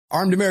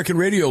Armed American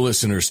Radio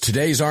listeners,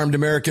 today's Armed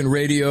American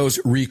Radio's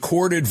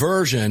recorded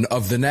version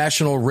of the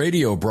national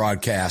radio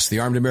broadcast, the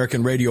Armed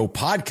American Radio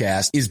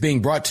podcast, is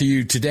being brought to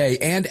you today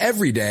and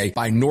every day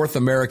by North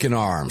American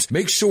Arms.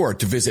 Make sure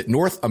to visit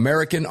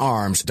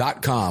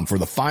NorthAmericanArms.com for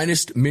the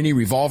finest mini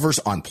revolvers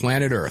on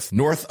planet Earth.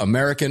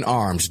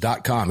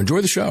 NorthAmericanArms.com.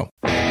 Enjoy the show.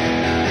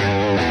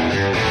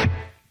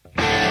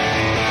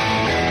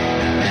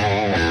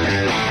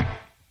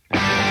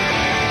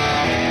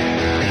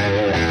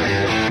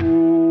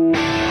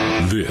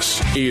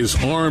 This is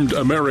Armed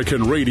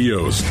American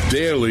Radio's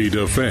Daily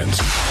Defense.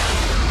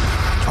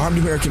 Armed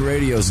American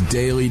Radio's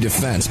Daily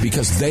Defense.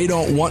 Because they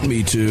don't want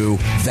me to,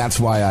 that's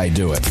why I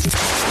do it.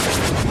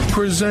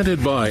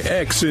 Presented by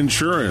X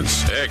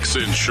Insurance. X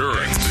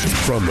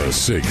Insurance. From the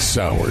Sig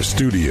Sauer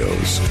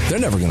Studios. They're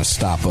never going to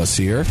stop us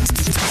here.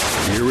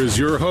 Here is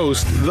your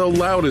host, the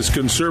loudest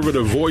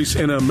conservative voice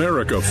in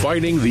America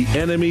fighting the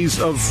enemies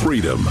of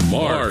freedom,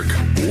 Mark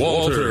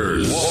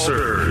Walters.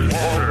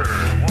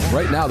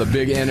 Right now, the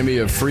big enemy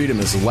of freedom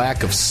is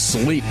lack of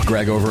sleep.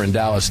 Greg over in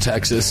Dallas,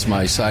 Texas,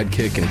 my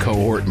sidekick and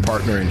cohort and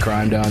partner in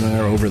crime down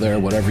there, over there,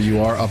 whatever you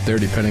are, up there,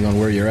 depending on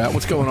where you're at.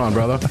 What's going on,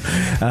 brother?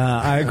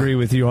 I agree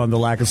with you on the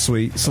lack of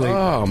sleep.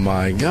 Oh,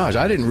 my gosh.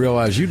 I didn't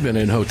realize you'd been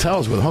in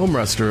hotels with home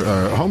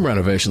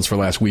renovations for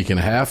the last week and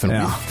a half, and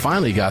we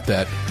finally got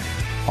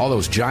all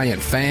those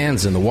giant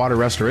fans and the water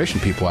restoration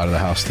people out of the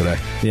house today.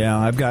 Yeah,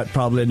 I've got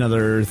probably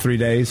another 3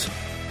 days.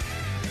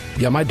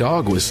 Yeah, my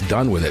dog was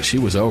done with it. She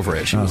was over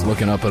it. She was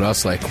looking up at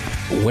us like,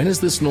 when is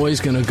this noise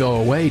going to go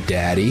away,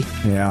 Daddy?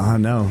 Yeah, I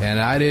know. And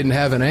I didn't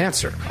have an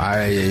answer.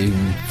 I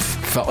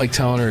felt like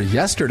telling her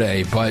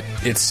yesterday, but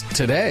it's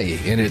today,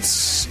 and it's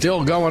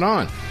still going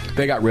on.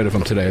 They got rid of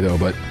them today, though,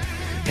 but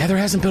yeah, there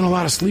hasn't been a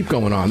lot of sleep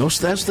going on. Those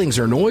things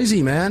are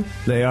noisy, man.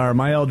 They are.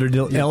 My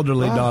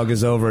elderly dog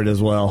is over it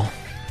as well.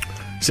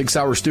 Sig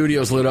Sauer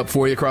Studios lit up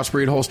for you.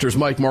 Crossbreed Holsters,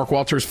 Mark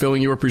Walters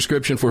filling your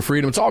prescription for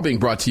freedom. It's all being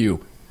brought to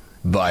you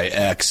by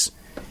X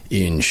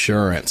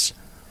Insurance.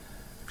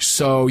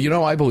 So,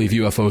 I believe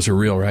UFOs are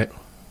real, right?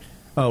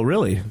 Oh,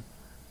 really?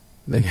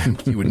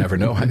 You would never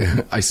know.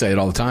 I say it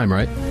all the time,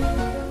 right?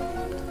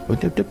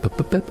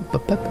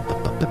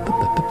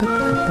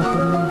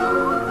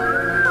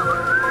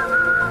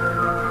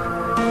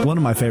 One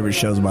of my favorite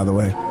shows, by the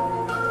way.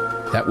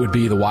 That would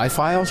be the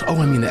Y-Files? Oh,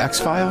 I mean the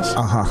X-Files?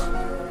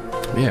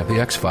 Uh-huh. Yeah, the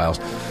X-Files.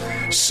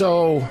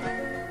 So,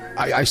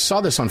 I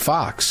saw this on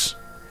Fox.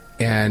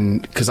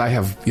 And because I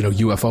have,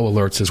 UFO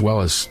alerts as well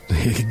as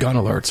gun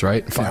alerts,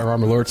 right?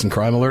 Firearm alerts and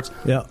crime alerts.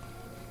 Yeah.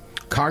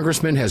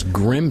 Congressman has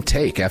grim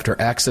take after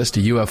access to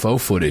UFO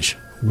footage.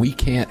 We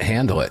can't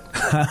handle it.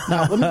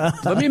 Now,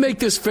 let me make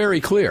this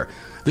very clear.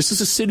 This is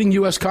a sitting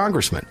U.S.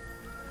 congressman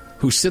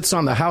who sits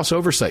on the House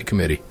Oversight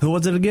Committee. Who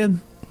was it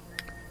again?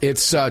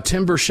 It's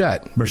Tim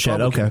Burchett.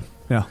 Burchett, okay.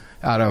 Yeah.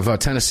 Out of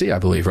Tennessee, I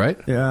believe, right?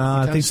 Yeah,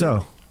 I think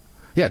so.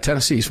 Yeah,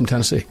 Tennessee. He's from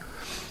Tennessee.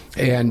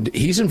 And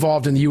he's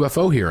involved in the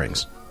UFO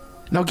hearings.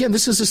 Now, again,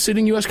 this is a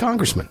sitting U.S.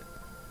 congressman.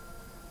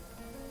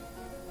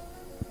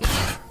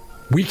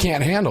 We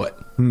can't handle it.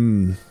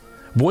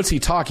 What's he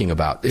talking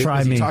about? Is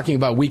he talking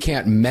about we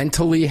can't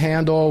mentally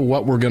handle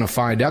what we're going to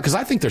find out? Because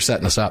I think they're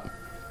setting us up.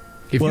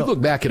 If you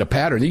look back at a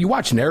pattern, you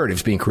watch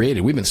narratives being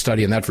created. We've been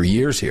studying that for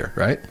years here,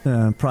 right?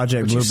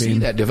 Project Bluebeam. You see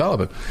that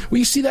developing. Well,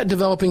 you see that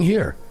developing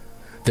here.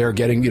 They're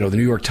getting, the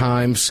New York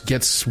Times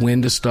gets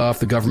wind of stuff.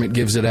 The government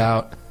gives it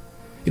out.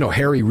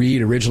 Harry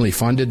Reid originally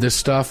funded this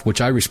stuff,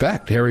 which I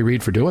respect Harry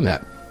Reid for doing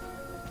that.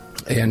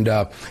 And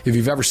if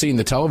you've ever seen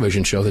the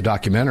television show, the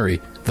documentary,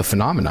 The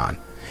Phenomenon,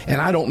 and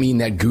I don't mean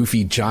that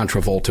goofy John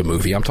Travolta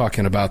movie. I'm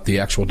talking about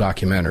the actual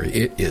documentary.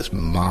 It is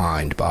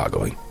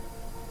mind-boggling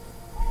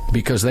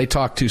because they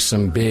talk to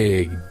some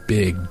big,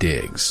 big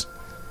digs.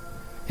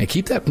 And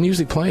keep that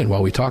music playing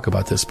while we talk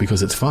about this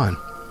because it's fun.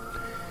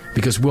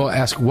 Because we'll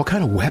ask, what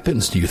kind of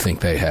weapons do you think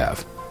they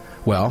have?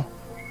 Well,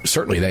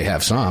 certainly they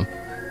have some.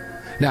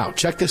 Now,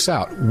 check this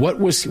out. What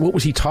was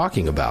he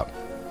talking about?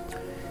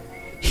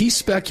 He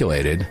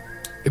speculated,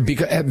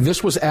 because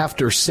this was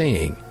after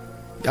seeing,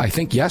 I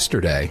think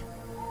yesterday,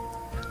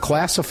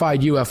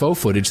 classified UFO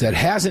footage that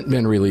hasn't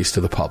been released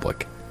to the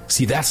public.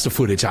 See, that's the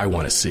footage I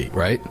want to see,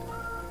 right?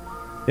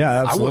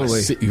 Yeah,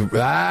 absolutely.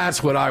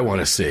 That's what I want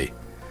to see.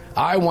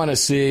 I want to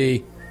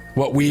see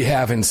what we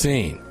haven't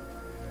seen.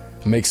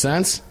 Make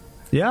sense?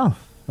 Yeah.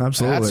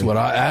 Absolutely.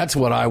 That's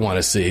what I want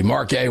to see.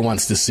 Mark A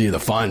wants to see the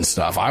fun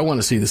stuff. I want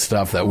to see the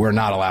stuff that we're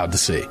not allowed to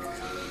see.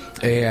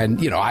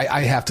 And,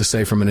 I have to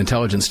say from an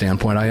intelligence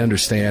standpoint, I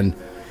understand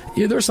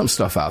there's some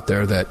stuff out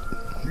there that,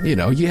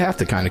 you have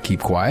to kind of keep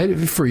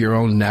quiet for your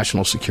own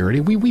national security.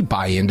 We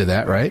buy into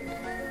that, right?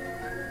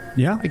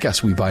 Yeah. I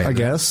guess we buy into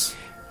that. I guess.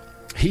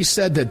 He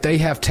said that they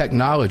have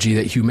technology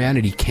that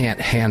humanity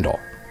can't handle.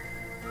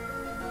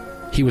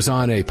 He was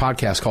on a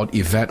podcast called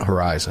Event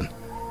Horizon.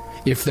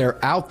 If they're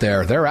out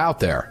there, they're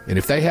out there. And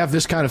if they have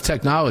this kind of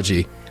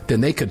technology,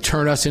 then they could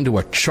turn us into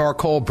a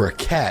charcoal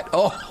briquette.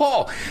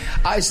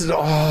 I said,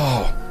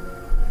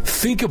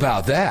 think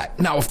about that.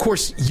 Now, of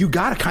course, you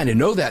got to kind of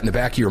know that in the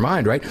back of your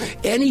mind, right?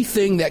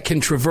 Anything that can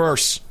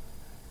traverse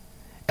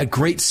at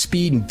great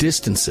speed and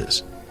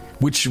distances,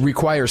 which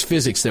requires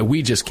physics that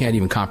we just can't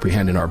even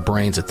comprehend in our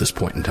brains at this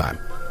point in time.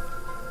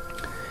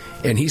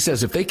 And he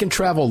says if they can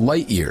travel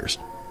light years,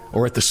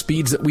 or at the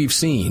speeds that we've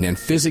seen, and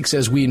physics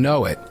as we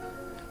know it,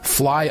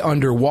 fly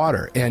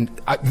underwater. And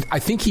I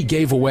think he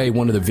gave away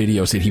one of the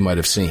videos that he might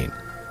have seen.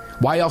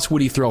 Why else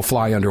would he throw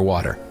fly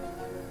underwater?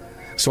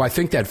 So I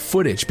think that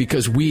footage,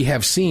 because we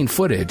have seen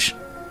footage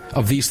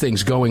of these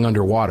things going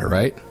underwater,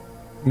 right?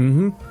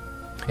 Mm-hmm.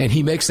 And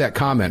he makes that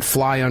comment,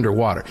 fly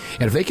underwater.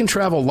 And if they can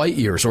travel light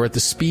years or at the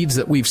speeds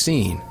that we've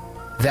seen,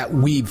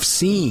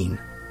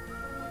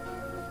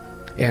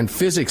 and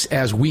physics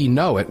as we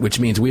know it, which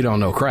means we don't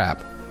know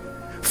crap,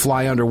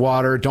 fly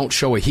underwater, don't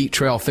show a heat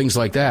trail, things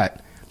like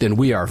that, then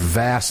we are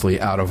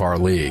vastly out of our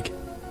league.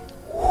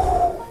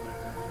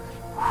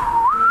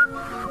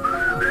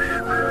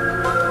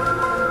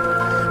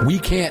 We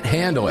can't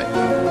handle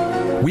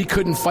it. We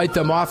couldn't fight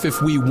them off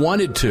if we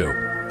wanted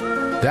to.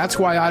 That's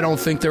why I don't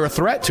think they're a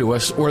threat to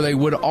us, or they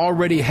would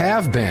already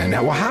have been.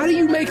 Now, well, how do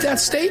you make that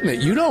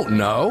statement? You don't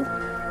know.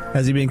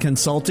 Has he been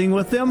consulting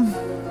with them?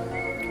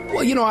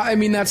 Well, you know, I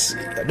mean,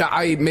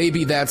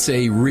 maybe that's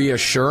a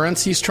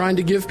reassurance he's trying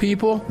to give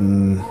people.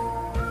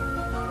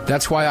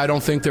 That's why I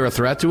don't think they're a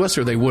threat to us,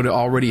 or they would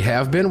already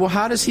have been. Well,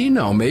 how does he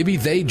know? Maybe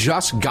they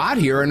just got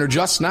here and are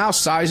just now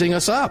sizing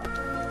us up.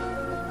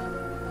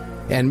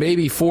 And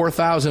maybe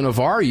 4,000 of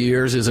our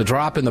years is a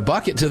drop in the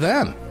bucket to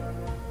them.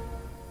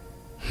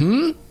 I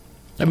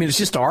mean, it's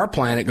just our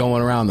planet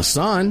going around the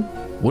sun.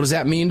 What does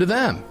that mean to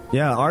them?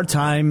 Yeah, our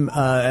time,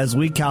 as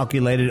we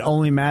calculated,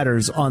 only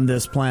matters on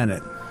this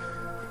planet.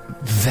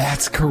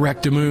 That's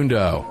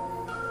correctamundo.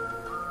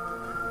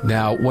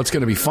 Now, what's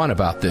going to be fun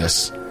about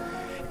this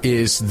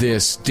is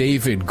this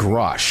David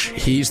Grush.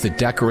 He's the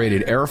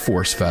decorated Air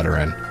Force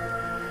veteran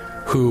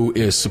who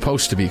is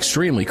supposed to be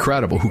extremely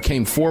credible, who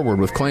came forward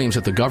with claims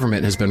that the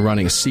government has been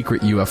running a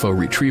secret UFO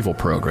retrieval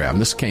program.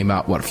 This came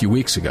out, a few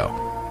weeks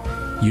ago.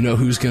 You know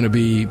who's going to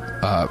be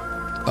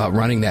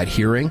running that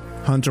hearing?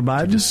 Hunter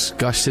Biden? To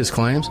discuss his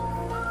claims?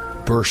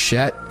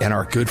 Burchett and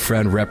our good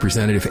friend,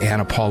 Representative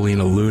Anna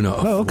Paulina Luna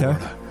of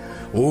Florida.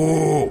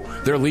 Oh,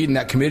 they're leading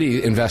that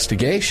committee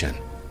investigation.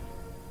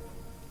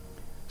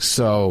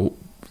 So,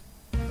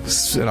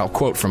 and I'll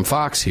quote from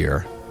Fox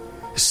here,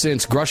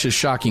 since Grush's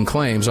shocking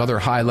claims, other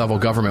high-level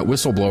government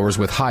whistleblowers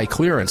with high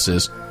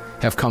clearances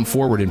have come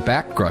forward and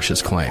backed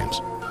Grush's claims.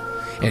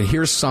 And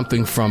here's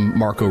something from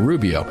Marco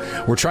Rubio.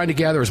 We're trying to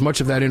gather as much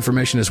of that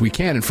information as we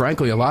can, and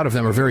frankly, a lot of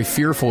them are very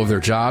fearful of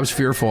their jobs,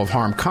 fearful of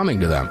harm coming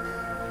to them.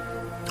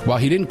 While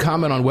he didn't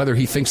comment on whether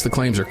he thinks the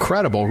claims are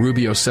credible,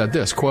 Rubio said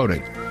this,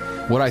 quoting,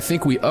 "What I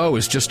think we owe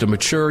is just a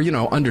mature,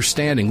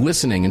 understanding,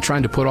 listening, and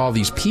trying to put all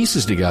these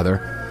pieces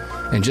together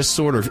and just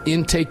sort of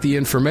intake the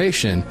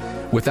information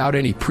without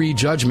any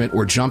prejudgment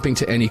or jumping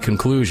to any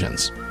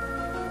conclusions."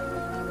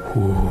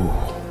 Ooh.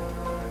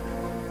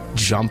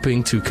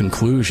 Jumping to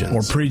conclusions.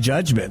 Or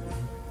prejudgment.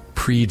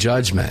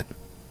 Prejudgment.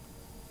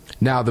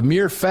 Now, the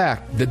mere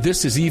fact that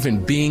this is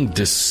even being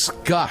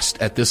discussed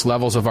at this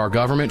levels of our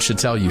government should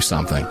tell you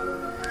something.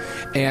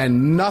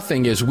 And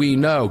nothing, as we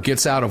know,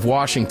 gets out of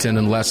Washington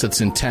unless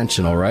it's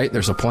intentional, right?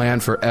 There's a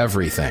plan for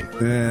everything.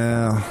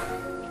 Yeah.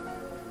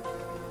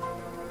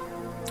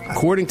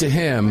 According to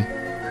him,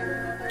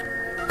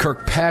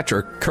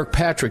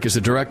 Kirkpatrick is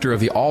the director of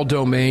the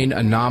All-Domain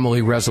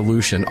Anomaly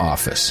Resolution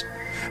Office.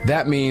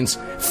 That means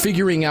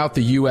figuring out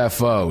the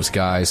UFOs,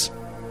 guys.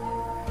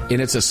 And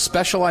it's a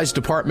specialized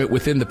department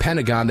within the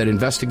Pentagon that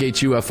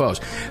investigates UFOs.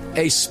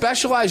 A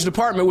specialized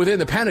department within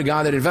the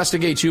Pentagon that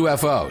investigates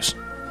UFOs.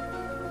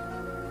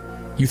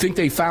 You think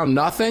they found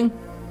nothing?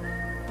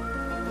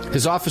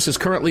 His office is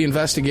currently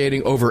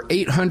investigating over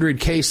 800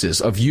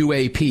 cases of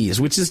UAPs,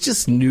 which is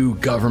just new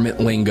government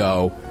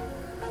lingo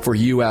for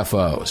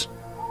UFOs.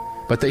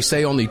 But they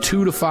say only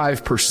 2 to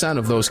 5%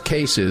 of those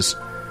cases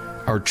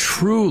are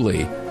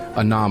truly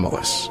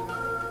anomalous.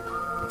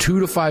 2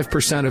 to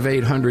 5% of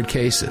 800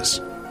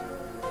 cases.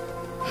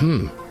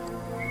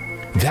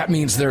 That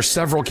means there's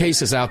several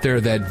cases out there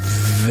that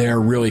they're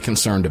really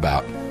concerned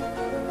about.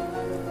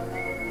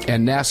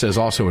 And NASA is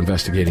also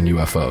investigating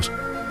UFOs.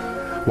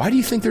 Why do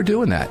you think they're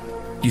doing that?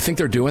 Do you think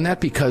they're doing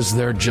that because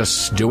they're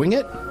just doing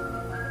it?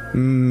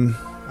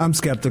 I'm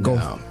skeptical.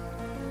 No.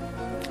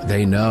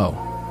 They know.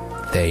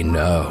 They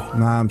know.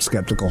 I'm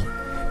skeptical.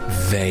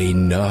 They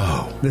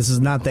know. This is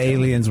not the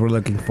aliens we're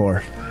looking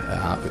for.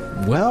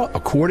 Well,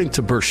 according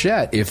to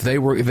Burchett,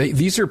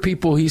 these are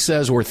people, he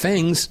says, or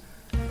things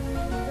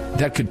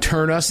that could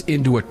turn us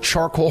into a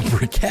charcoal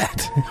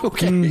briquette.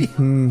 Okay.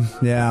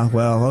 Yeah,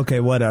 well,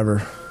 okay,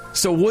 whatever.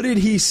 So what did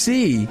he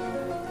see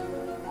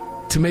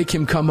to make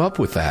him come up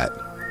with that?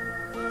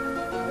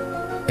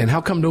 And how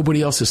come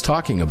nobody else is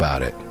talking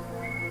about it?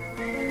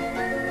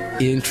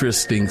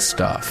 Interesting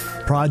stuff.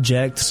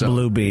 Project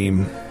Blue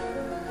Beam.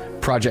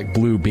 Project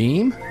Blue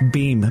Beam?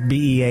 Beam,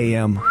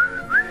 B-E-A-M.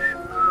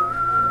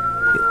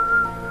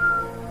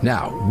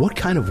 Now, what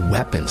kind of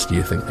weapons do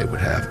you think they would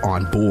have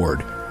on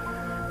board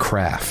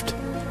craft?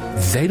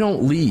 They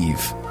don't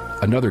leave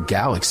another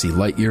galaxy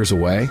light years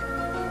away.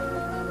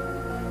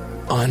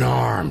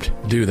 unarmed,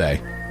 do they?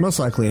 Most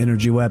likely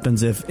energy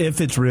weapons, if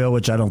it's real,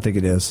 which I don't think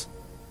it is.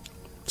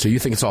 So you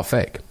think it's all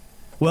fake?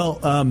 Well,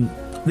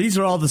 these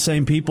are all the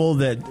same people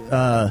that,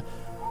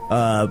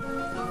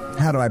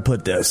 how do I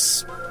put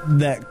this?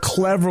 That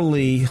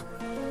cleverly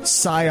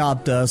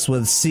psyoped us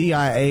with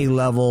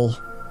CIA-level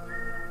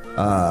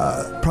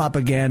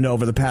propaganda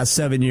over the past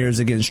 7 years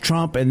against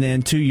Trump, and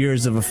then 2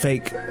 years of a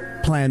fake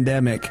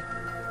pandemic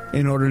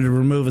in order to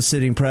remove a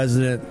sitting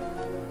president,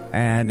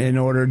 and in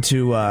order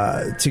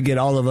to get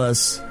all of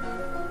us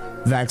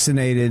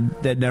vaccinated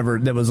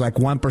that was like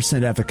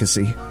 1%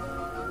 efficacy.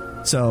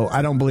 So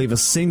I don't believe a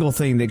single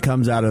thing that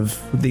comes out of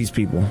these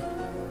people.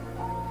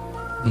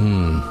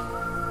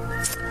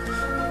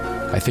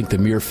 I think the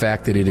mere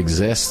fact that it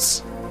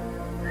exists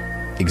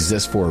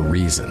for a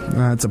reason.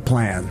 It's a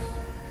plan.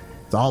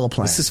 It's all a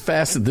plan.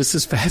 This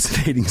is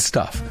fascinating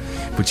stuff.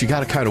 But you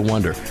got to kind of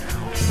wonder,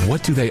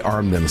 what do they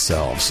arm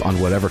themselves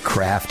on whatever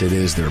craft it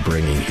is they're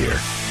bringing here?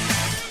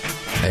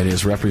 And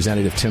is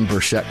Representative Tim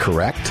Burchett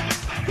correct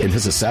in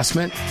his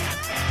assessment?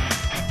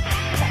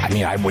 I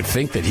mean, I would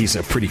think that he's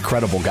a pretty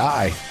credible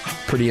guy.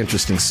 Pretty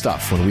interesting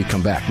stuff. When we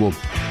come back,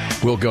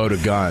 we'll go to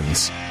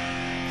guns.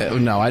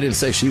 No, I didn't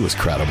say she was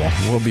credible.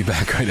 We'll be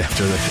back right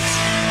after this.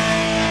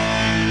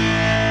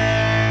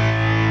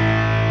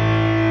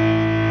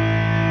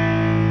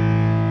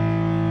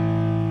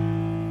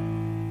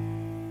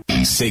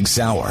 Sig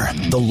Sauer,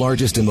 the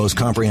largest and most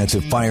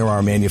comprehensive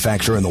firearm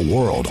manufacturer in the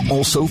world,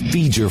 also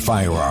feeds your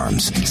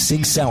firearms.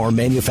 Sig Sauer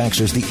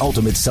manufactures the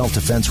ultimate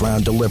self-defense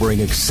round, delivering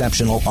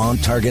exceptional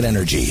on-target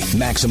energy,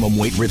 maximum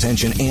weight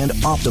retention, and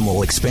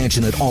optimal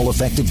expansion at all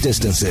effective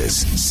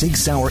distances. Sig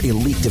Sauer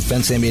Elite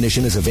Defense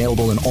Ammunition is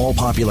available in all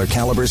popular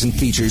calibers and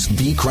features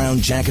V-Crown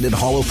jacketed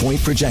hollow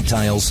point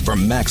projectiles for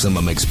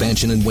maximum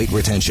expansion and weight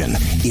retention.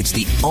 It's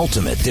the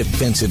ultimate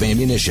defensive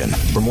ammunition.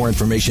 For more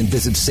information,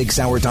 visit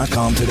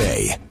SigSauer.com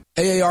today.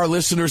 AAR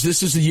listeners,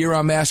 this is the year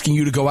I'm asking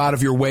you to go out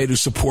of your way to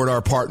support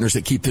our partners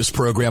that keep this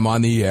program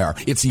on the air.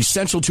 It's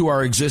essential to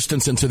our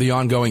existence and to the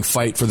ongoing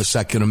fight for the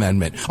Second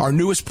Amendment. Our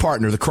newest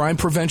partner, the Crime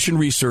Prevention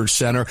Research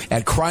Center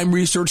at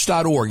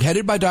crimeresearch.org,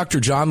 headed by Dr.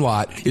 John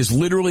Lott, is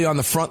literally on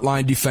the front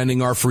line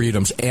defending our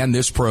freedoms and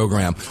this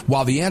program.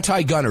 While the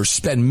anti-gunners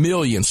spend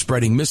millions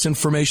spreading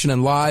misinformation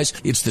and lies,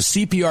 it's the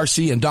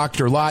CPRC and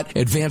Dr. Lott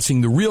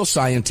advancing the real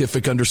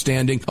scientific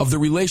understanding of the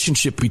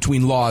relationship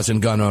between laws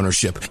and gun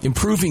ownership,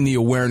 improving the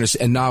awareness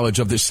and knowledge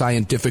of this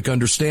scientific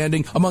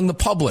understanding among the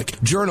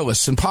public,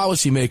 journalists, and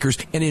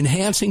policymakers, and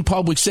enhancing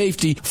public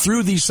safety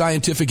through these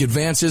scientific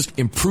advances,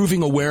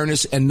 improving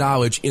awareness and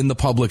knowledge in the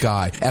public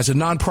eye. As a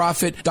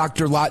nonprofit,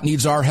 Dr. Lott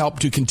needs our help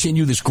to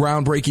continue this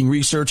groundbreaking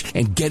research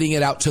and getting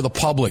it out to the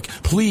public.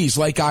 Please,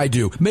 like I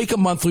do, make a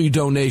monthly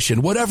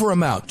donation, whatever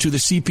amount, to the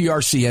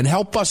CPRC and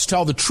help us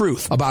tell the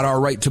truth about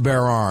our right to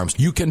bear arms.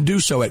 You can do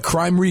so at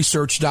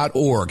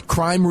crimeresearch.org.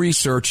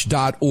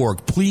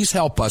 crimeresearch.org. Please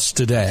help us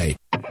today.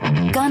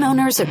 Gun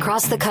owners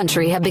across the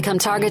country have become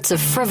targets of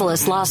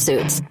frivolous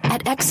lawsuits.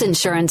 At X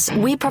Insurance,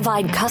 we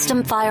provide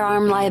custom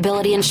firearm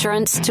liability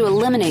insurance to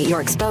eliminate your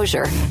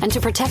exposure and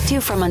to protect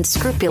you from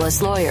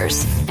unscrupulous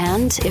lawyers.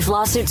 And if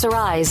lawsuits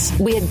arise,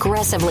 we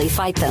aggressively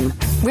fight them.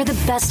 We're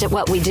the best at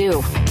what we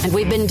do, and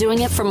we've been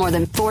doing it for more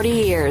than 40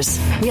 years.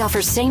 We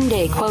offer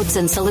same-day quotes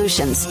and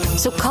solutions.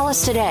 So call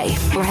us today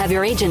or have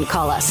your agent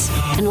call us,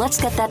 and let's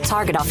get that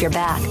target off your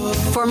back.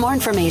 For more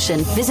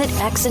information, visit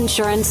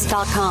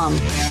xinsurance.com.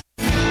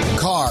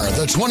 Car,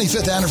 the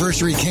 25th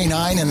anniversary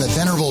K9 and the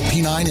venerable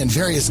P9 in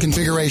various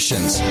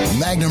configurations.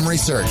 Magnum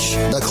Research,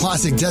 the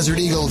classic Desert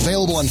Eagle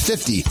available in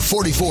 50,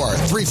 44,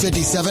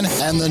 357,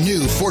 and the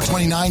new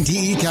 429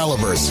 DE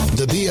calibers.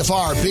 The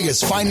BFR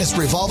biggest finest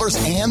revolvers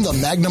and the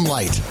Magnum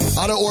Light.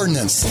 Auto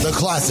Ordnance, the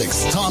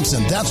classics.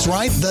 Thompson, that's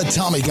right, the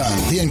Tommy gun,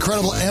 the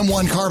incredible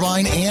M1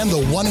 carbine, and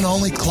the one and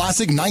only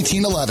classic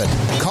 1911.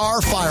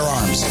 Car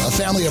Firearms, a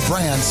family of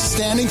brands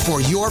standing for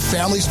your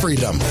family's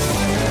freedom.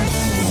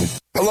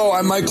 Hello,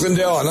 I'm Mike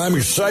Lindell, and I'm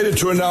excited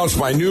to announce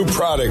my new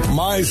product,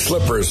 My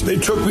Slippers. They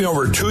took me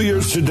over 2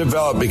 years to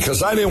develop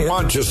because I didn't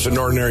want just an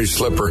ordinary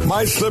slipper.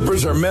 My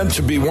slippers are meant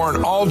to be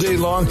worn all day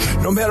long,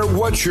 no matter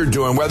what you're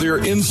doing, whether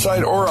you're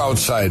inside or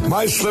outside.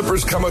 My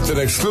slippers come with an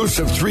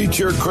exclusive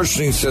 3-tier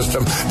cushioning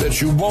system that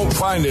you won't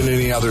find in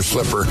any other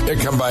slipper. It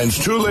combines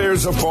 2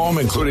 layers of foam,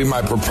 including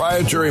my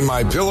proprietary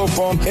My Pillow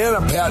foam and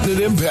a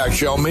patented impact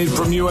gel made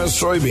from U.S.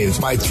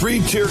 soybeans. My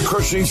 3-tier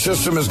cushioning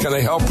system is going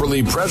to help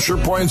relieve pressure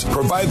points,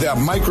 provide that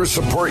micro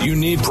support you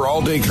need for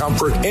all-day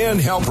comfort, and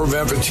help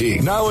prevent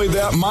fatigue. Not only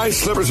that, my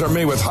slippers are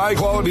made with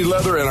high-quality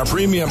leather and a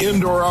premium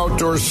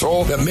indoor-outdoor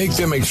sole that make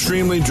them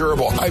extremely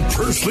durable. I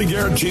personally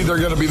guarantee they're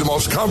going to be the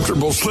most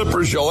comfortable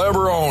slippers you'll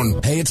ever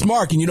own. Hey, it's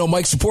Mark, and you know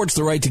Mike supports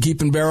the right to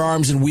keep and bear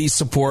arms, and we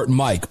support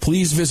Mike.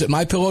 Please visit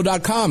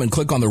MyPillow.com and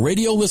click on the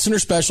radio listener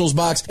specials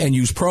box and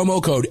use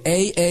promo code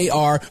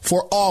AAR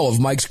for all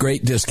of Mike's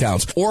great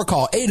discounts. Or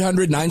call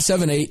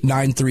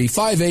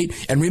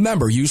 800-978-9358, and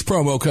remember, use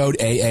promo code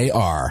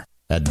AAR.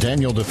 At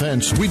Daniel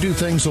Defense, we do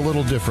things a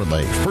little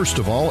differently. First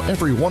of all,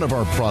 every one of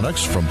our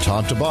products, from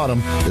top to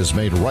bottom, is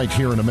made right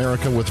here in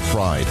America with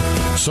pride.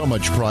 So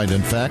much pride,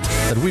 in fact,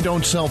 that we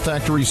don't sell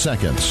factory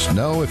seconds.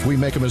 No, if we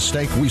make a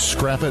mistake, we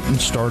scrap it and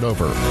start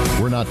over.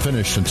 We're not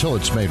finished until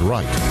it's made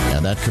right.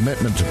 And that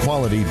commitment to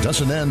quality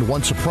doesn't end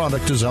once a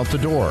product is out the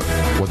door.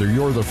 Whether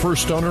you're the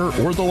first owner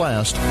or the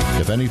last,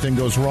 if anything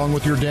goes wrong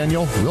with your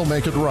Daniel, we'll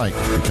make it right,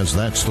 because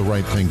that's the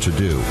right thing to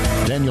do.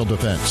 Daniel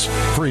Defense.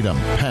 Freedom,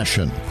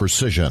 passion,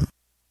 precision.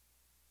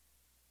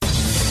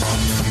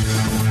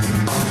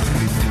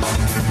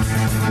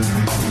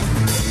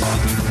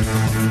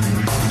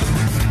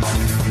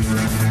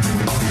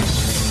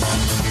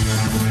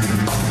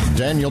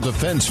 Daniel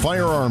Defense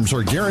firearms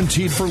are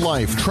guaranteed for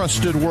life,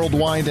 trusted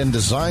worldwide, and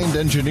designed,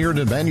 engineered,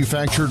 and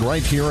manufactured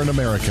right here in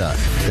America.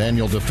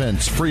 Daniel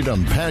Defense,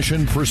 freedom,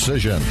 passion,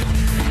 precision.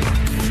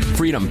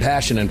 Freedom,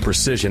 passion, and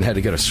precision. Had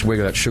to get a swig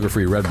of that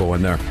sugar-free Red Bull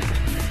in there.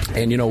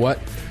 And you know what?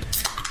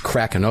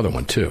 Crack another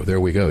one, too.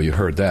 There we go. You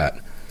heard that.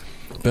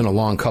 Been a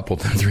long couple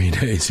 3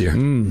 days here Tell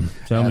me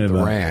at the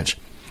about ranch.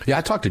 Yeah,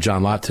 I talked to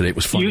John Lott today. It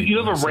was funny.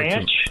 You have a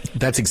ranch?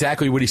 That's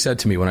exactly what he said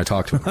to me when I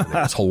talked to him.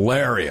 It's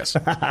hilarious.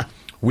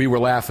 We were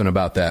laughing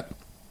about that.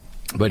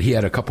 But he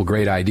had a couple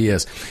great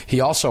ideas. He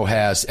also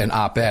has an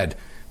op-ed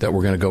that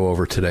we're going to go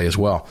over today as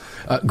well.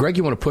 Greg,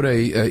 you want to put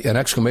an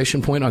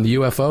exclamation point on the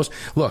UFOs?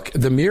 Look,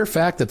 the mere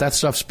fact that that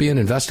stuff's being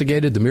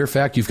investigated, the mere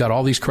fact you've got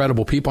all these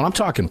credible people, and I'm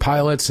talking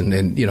pilots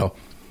and you know,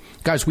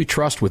 guys we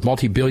trust with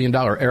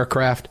multi-billion-dollar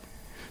aircraft,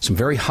 some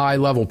very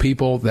high-level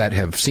people that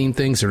have seen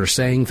things, that are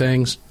saying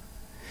things,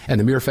 and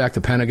the mere fact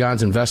the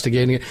Pentagon's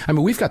investigating it. I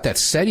mean, we've got that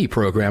SETI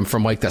program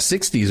from like the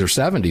 60s or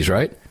 70s,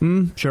 right?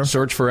 Sure.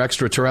 Search for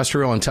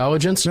Extraterrestrial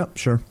Intelligence. Yep,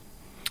 sure.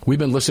 We've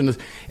been listening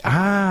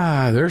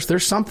to,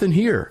 there's something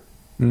here.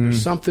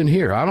 There's something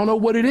here. I don't know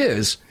what it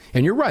is.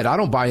 And you're right, I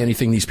don't buy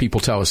anything these people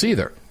tell us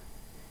either.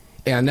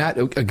 And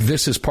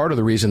this is part of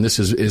the reason this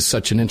is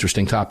such an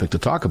interesting topic to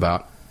talk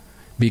about,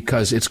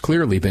 because it's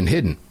clearly been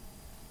hidden.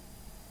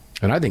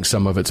 And I think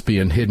some of it's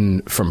being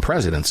hidden from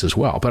presidents as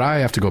well. But I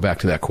have to go back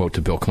to that quote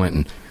to Bill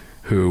Clinton,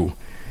 who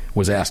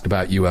was asked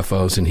about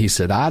UFOs, and he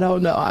said, I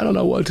don't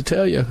know what to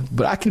tell you,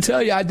 but I can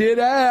tell you I did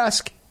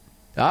ask.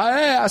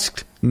 I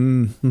asked.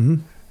 Mm-hmm.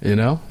 You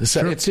know?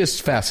 Sure. It's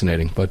just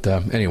fascinating. But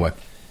anyway,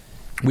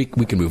 we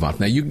can move on.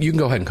 Now, you can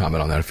go ahead and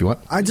comment on that if you want.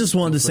 I just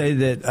wanted to say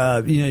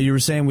that, you were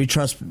saying we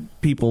trust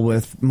people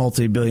with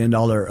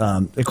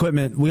multi-billion-dollar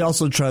equipment. We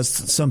also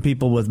trust some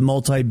people with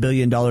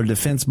multi-billion-dollar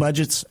defense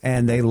budgets,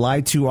 and they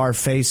lie to our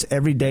face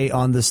every day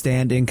on the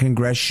stand in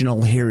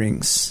congressional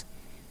hearings.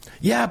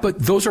 Yeah, but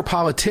those are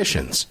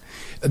politicians.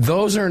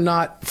 Those are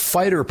not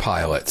fighter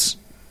pilots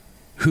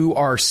who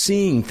are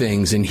seeing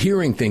things and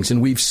hearing things,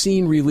 and we've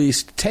seen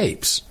released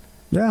tapes.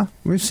 Yeah,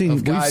 we've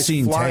seen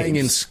flying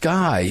tapes in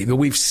sky.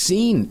 We've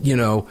seen,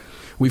 the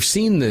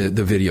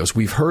videos.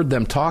 We've heard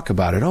them talk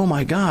about it. Oh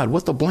my God,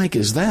 what the blank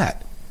is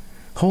that?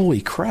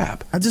 Holy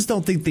crap! I just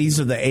don't think these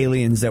are the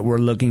aliens that we're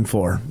looking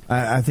for.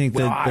 I think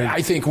that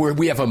I think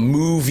we have a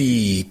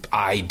movie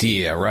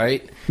idea,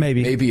 right?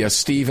 Maybe a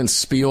Steven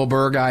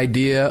Spielberg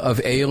idea of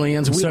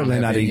aliens. We don't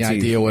have any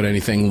idea what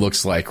anything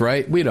looks like,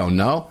 right? We don't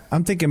know.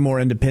 I'm thinking more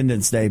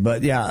Independence Day,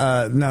 but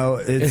no,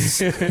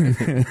 it's.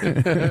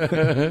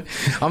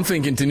 I'm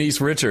thinking Denise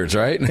Richards,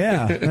 right?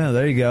 Yeah,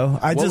 there you go.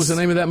 What was the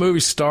name of that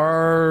movie?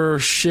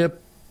 Starship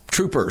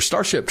Troopers.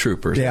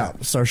 Yeah,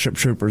 Starship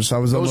Troopers.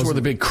 Those were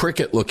the big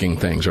cricket-looking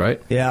things, right?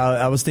 Yeah,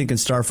 I was thinking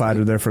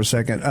Starfighter there for a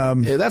second.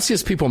 Yeah, that's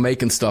just people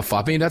making stuff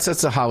up. I mean,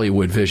 that's a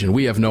Hollywood vision.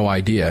 We have no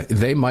idea.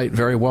 They might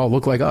very well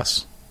look like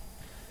us.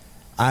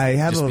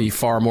 Be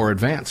far more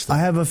advanced. I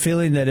have a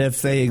feeling that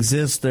if they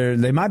exist,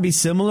 they might be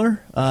similar.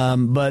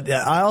 But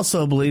I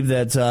also believe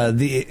that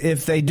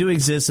if they do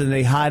exist and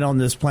they hide on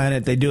this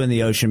planet, they do in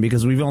the ocean,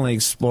 because we've only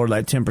explored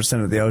like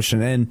 10% of the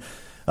ocean. And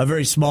a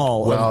very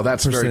small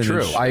that's percentage.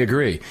 Very true. I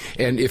agree.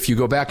 And if you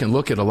go back and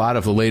look at a lot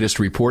of the latest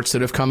reports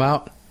that have come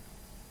out,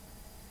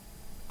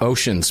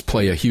 oceans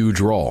play a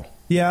huge role.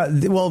 Yeah,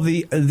 well,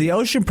 the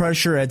ocean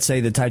pressure at,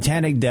 say, the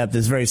Titanic depth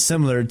is very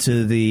similar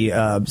to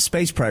the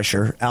space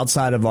pressure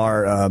outside of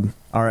our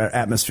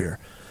atmosphere.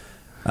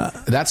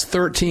 That's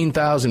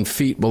 13,000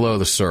 feet below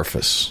the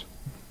surface.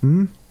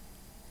 Mm-hmm.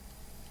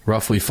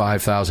 Roughly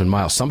 5,000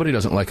 miles. Somebody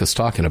doesn't like us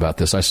talking about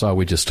this. I saw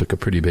we just took a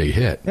pretty big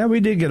hit. Yeah,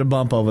 we did get a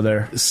bump over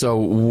there. So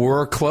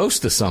we're close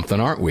to something,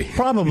 aren't we?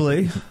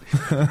 Probably.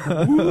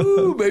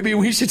 Woo, maybe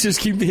we should just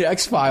keep the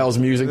X-Files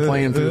music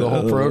playing through the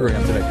whole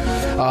program today.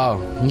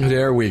 Oh,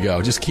 there we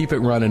go. Just keep it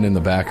running in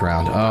the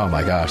background. Oh,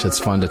 my gosh. It's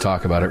fun to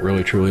talk about. It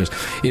really, truly is.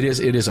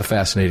 It is a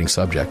fascinating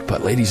subject.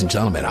 But, ladies and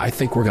gentlemen, I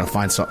think we're going to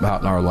find something out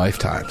in our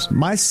lifetimes.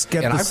 My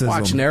skepticism. And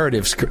I've watched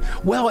narratives.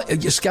 Well,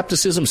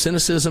 skepticism,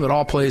 cynicism, it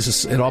all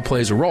plays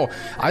a role.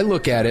 I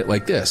look at it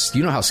like this.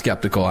 You know how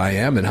skeptical I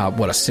am and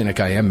what a cynic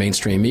I am.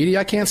 Mainstream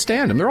media, I can't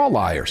stand them. They're all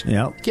liars.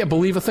 Yep. Can't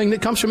believe a thing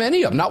that comes from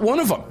any of them. Not one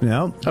of them.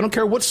 Yep. I don't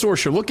care what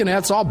source you're looking at.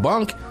 It's all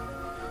bunk.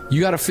 You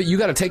got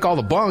to take all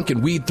the bunk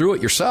and weed through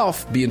it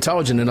yourself. Be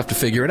intelligent enough to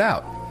figure it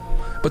out.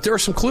 But there are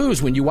some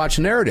clues when you watch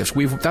narratives.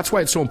 That's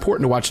why it's so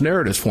important to watch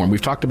narratives for them.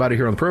 We've talked about it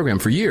here on the program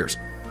for years.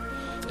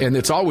 And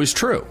it's always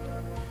true.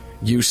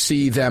 You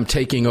see them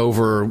taking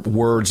over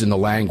words in the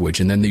language,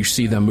 and then you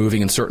see them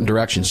moving in certain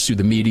directions. You see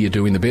the media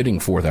doing the bidding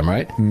for them,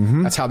 right?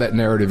 Mm-hmm. That's how that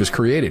narrative is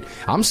created.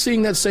 I'm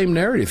seeing that same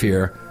narrative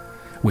here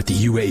with the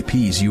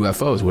UAPs,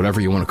 UFOs, whatever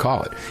you want to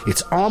call it.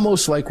 It's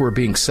almost like we're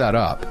being set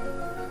up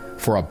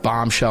for a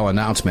bombshell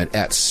announcement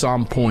at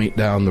some point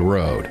down the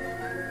road.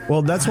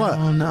 Well, that's why. I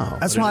don't know.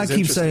 That's why I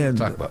keep saying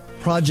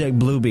Project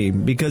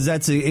Bluebeam, because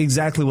that's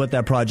exactly what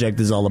that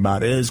project is all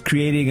about. It is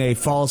creating a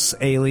false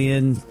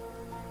alien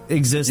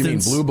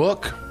existence. You mean Blue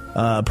Book?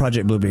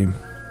 Project Bluebeam.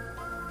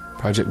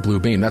 Project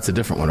Bluebeam. That's a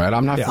different one, right?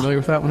 I'm not familiar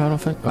with that one. I don't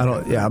think. Okay. I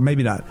don't. Yeah,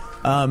 maybe not.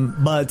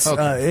 But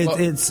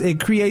it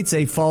creates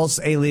a false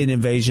alien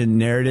invasion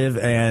narrative,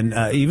 and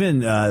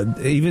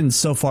even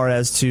so far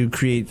as to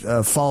create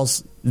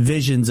false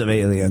visions of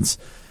aliens.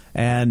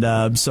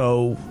 And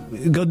so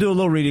go do a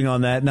little reading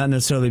on that. Not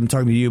necessarily even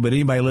talking to you, but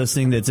anybody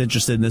listening that's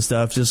interested in this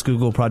stuff, just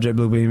Google Project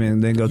Bluebeam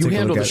and then go take a look at it. You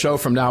handle the show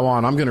from now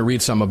on. I'm going to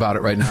read some about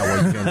it right now while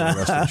you handle the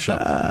rest of the show.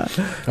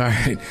 All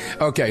right.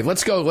 Okay,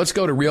 let's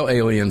go to real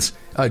aliens.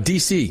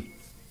 D.C.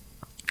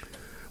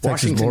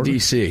 Washington,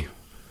 D.C.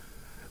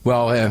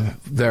 Well,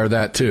 they're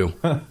that too.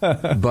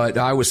 But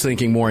I was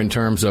thinking more in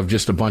terms of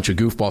just a bunch of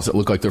goofballs that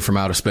look like they're from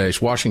outer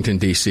space. Washington,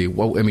 D.C.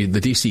 Well, I mean,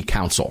 the D.C.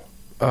 Council.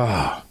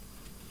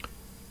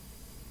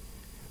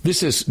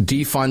 This is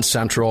Defund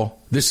Central.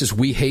 This is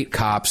We Hate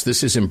Cops.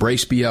 This is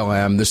Embrace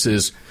BLM. This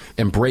is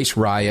Embrace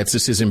Riots.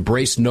 This is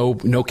Embrace No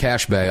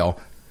Cash Bail.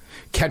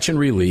 Catch and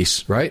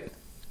Release, right?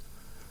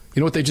 You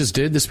know what they just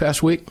did this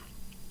past week?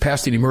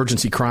 Passed an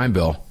emergency crime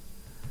bill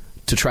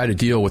to try to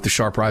deal with the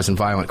sharp rise in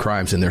violent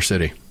crimes in their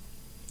city,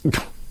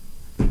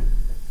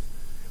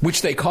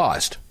 which they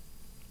caused.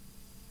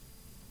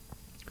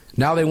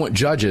 Now they want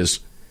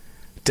judges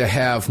to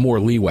have more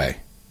leeway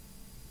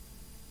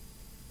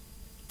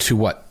to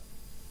what?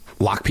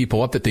 Lock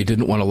people up that they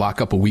didn't want to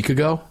lock up a week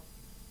ago?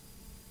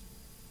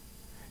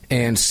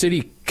 And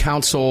City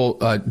Council,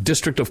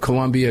 District of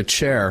Columbia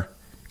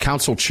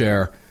Council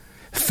Chair,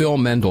 Phil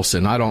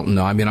Mendelson. I don't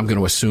know. I mean, I'm going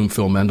to assume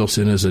Phil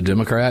Mendelson is a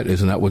Democrat.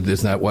 Isn't that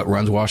what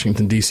runs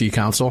Washington, D.C.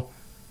 Council?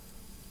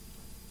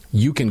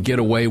 You can get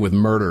away with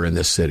murder in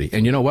this city.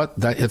 And you know what?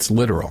 It's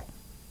literal.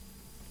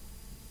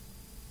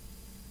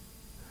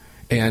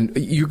 And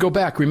you go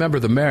back, remember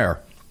the mayor,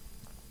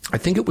 I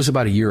think it was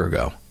about a year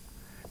ago,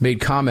 made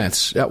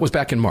comments, that was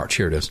back in March,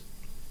 here it is,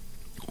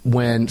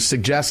 when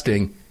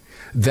suggesting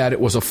that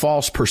it was a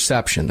false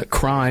perception that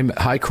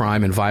high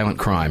crime and violent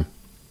crime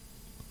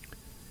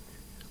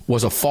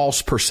was a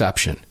false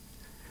perception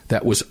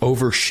that was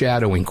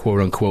overshadowing, quote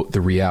unquote,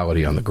 the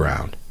reality on the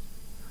ground.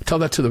 Tell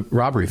that to the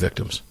robbery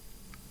victims.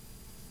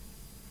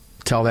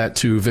 Tell that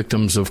to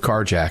victims of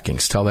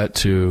carjackings. Tell that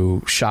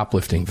to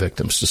shoplifting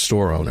victims, to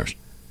store owners.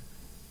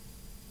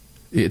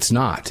 It's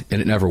not,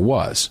 and it never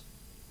was.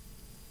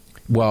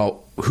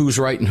 Well, who's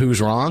right and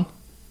who's wrong?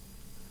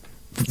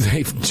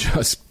 They've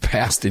just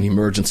passed an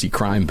emergency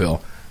crime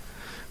bill,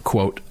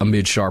 quote,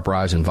 amid sharp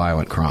rise in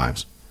violent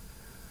crimes.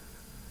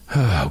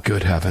 Oh,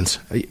 good heavens.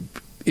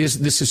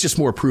 This is just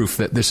more proof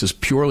that this is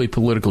purely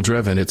political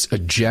driven. It's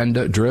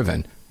agenda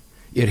driven.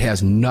 It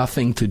has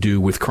nothing to do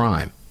with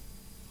crime.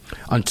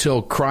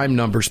 Until crime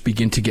numbers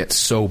begin to get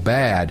so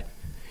bad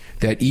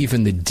that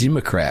even the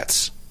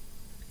Democrats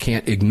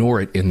can't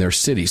ignore it in their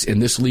cities.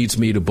 And this leads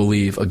me to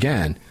believe,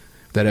 again,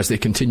 that as they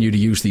continue to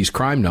use these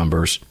crime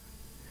numbers,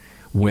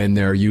 when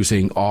they're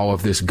using all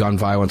of this gun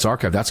violence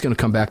archive, that's going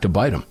to come back to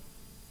bite them.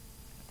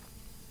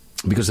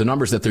 Because the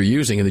numbers that they're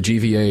using in the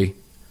GVA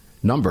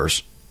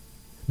numbers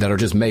that are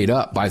just made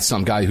up by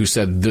some guy who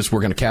said this,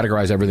 we're going to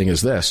categorize everything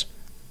as this.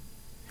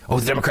 Oh,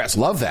 the Democrats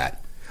love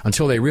that.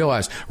 Until they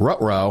realize,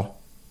 ruh-roh,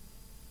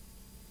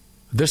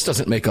 this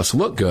doesn't make us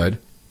look good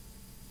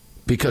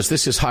because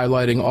this is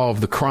highlighting all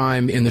of the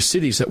crime in the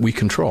cities that we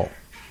control.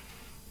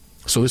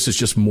 So this is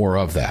just more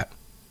of that.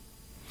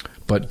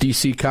 But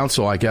D.C.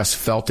 Council, I guess,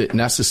 felt it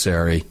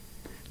necessary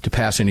to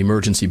pass an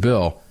emergency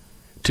bill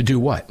to do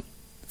what?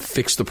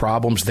 Fix the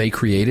problems they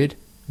created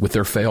with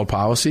their failed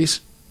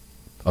policies?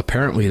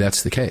 Apparently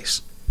that's the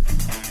case.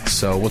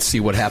 So let's see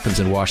what happens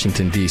in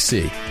Washington,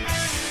 D.C.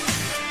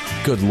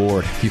 Good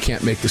Lord, you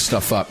can't make this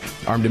stuff up.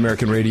 Armed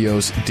American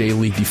Radio's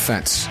Daily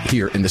Defense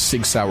here in the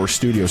Sig Sauer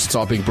studios. It's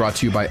all being brought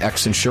to you by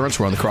X Insurance.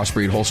 We're on the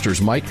Crossbreed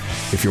Holsters mic.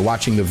 If you're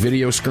watching the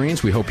video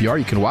screens, we hope you are.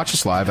 You can watch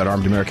us live at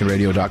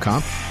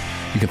armedamericanradio.com.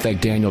 You can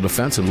thank Daniel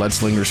Defense and Lead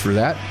Slingers for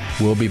that.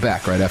 We'll be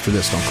back right after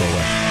this. Don't go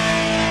away.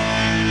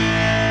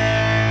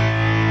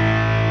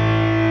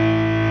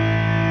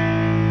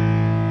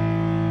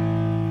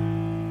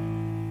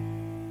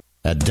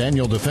 At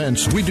Daniel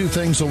Defense, we do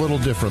things a little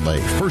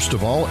differently. First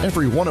of all,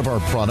 every one of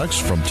our products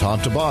from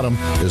top to bottom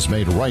is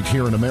made right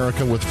here in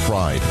America with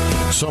pride.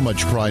 So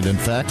much pride, in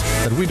fact,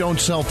 that we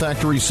don't sell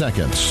factory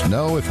seconds.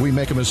 No, if we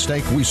make a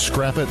mistake, we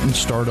scrap it and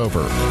start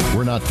over.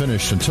 We're not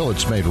finished until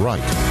it's made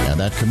right. And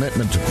that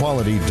commitment to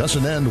quality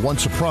doesn't end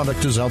once a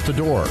product is out the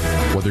door.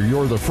 Whether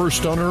you're the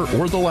first owner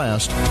or the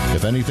last,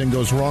 if anything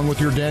goes wrong with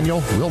your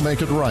Daniel, we'll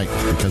make it right,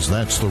 because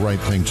that's the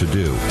right thing to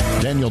do.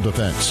 Daniel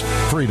Defense.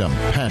 Freedom,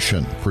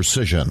 passion,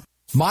 precision.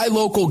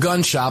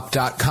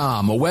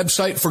 MyLocalGunShop.com, a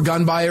website for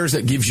gun buyers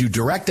that gives you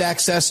direct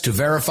access to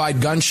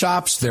verified gun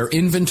shops, their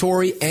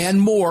inventory, and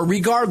more,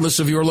 regardless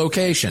of your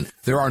location.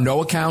 There are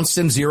no accounts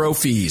and zero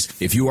fees.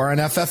 If you are an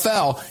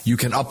FFL, you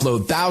can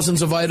upload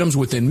thousands of items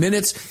within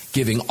minutes,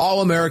 giving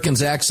all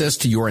Americans access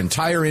to your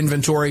entire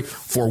inventory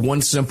for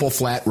one simple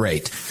flat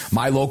rate.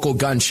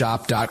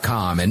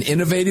 MyLocalGunShop.com, an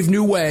innovative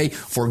new way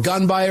for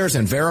gun buyers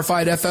and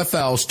verified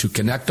FFLs to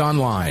connect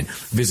online.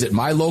 Visit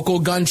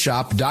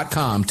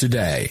MyLocalGunShop.com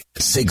today.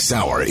 Sig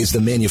Sauer is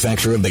the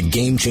manufacturer of the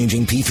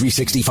game-changing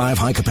P365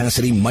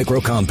 high-capacity micro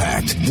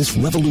compact. This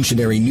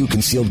revolutionary new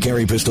concealed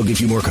carry pistol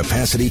gives you more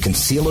capacity,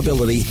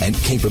 concealability, and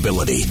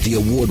capability. The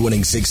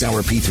award-winning Sig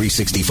Sauer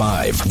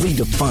P365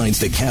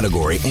 redefines the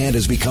category and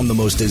has become the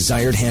most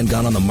desired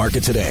handgun on the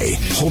market today.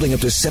 Holding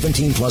up to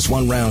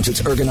 17+1 rounds,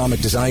 its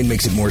ergonomic design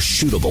makes it more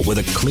shootable with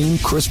a clean,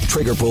 crisp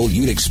trigger pull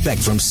you'd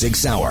expect from Sig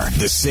Sauer.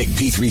 The Sig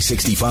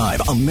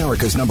P365,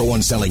 America's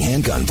 #1 selling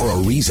handgun for a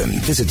reason.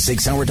 Visit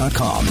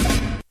SigSauer.com.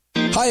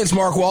 Hi, it's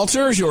Mark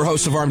Walters, your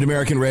host of Armed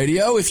American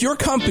Radio. If your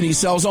company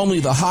sells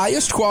only the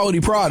highest quality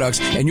products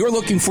and you're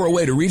looking for a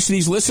way to reach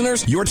these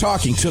listeners, you're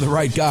talking to the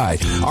right guy.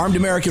 Armed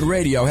American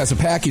Radio has a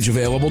package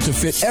available to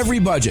fit every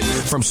budget,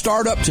 from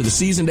startup to the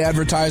seasoned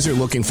advertiser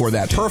looking for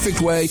that perfect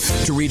way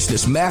to reach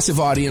this massive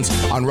audience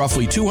on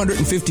roughly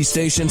 250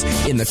 stations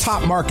in the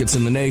top markets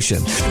in the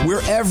nation.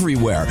 We're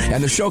everywhere,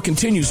 and the show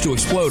continues to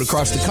explode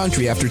across the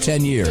country after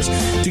 10 years.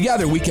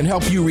 Together, we can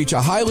help you reach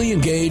a highly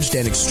engaged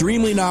and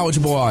extremely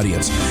knowledgeable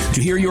audience.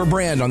 To hear your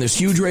brand on this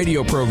huge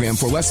radio program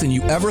for less than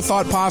you ever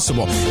thought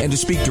possible and to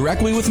speak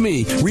directly with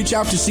me, reach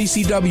out to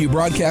CCW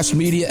Broadcast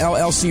Media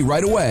LLC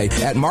right away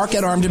at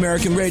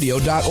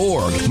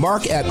mark@armedamericanradio.org.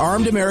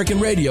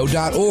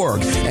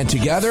 mark@armedamericanradio.org. And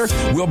together,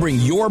 we'll bring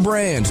your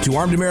brand to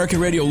Armed American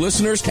Radio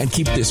listeners and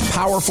keep this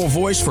powerful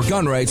voice for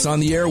gun rights on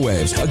the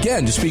airwaves.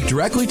 Again, to speak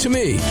directly to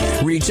me,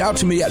 reach out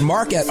to me at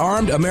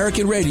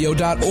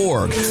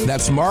mark@armedamericanradio.org.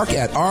 That's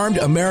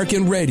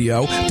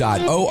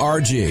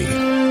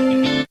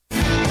mark@armedamericanradio.org.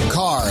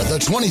 Car, the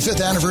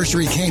 25th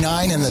anniversary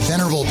K9 and the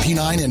venerable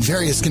P9 in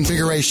various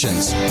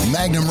configurations.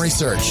 Magnum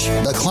Research,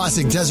 the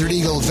classic Desert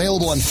Eagle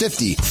available in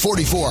 50,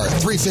 44,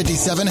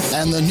 357,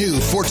 and the new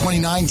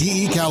 429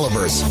 DE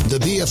calibers. The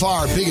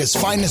BFR biggest,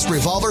 finest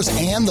revolvers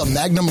and the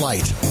Magnum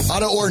Light.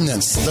 Auto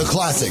Ordnance, the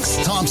classics.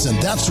 Thompson,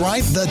 that's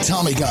right, the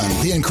Tommy gun,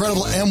 the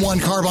incredible M1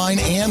 carbine,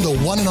 and the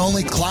one and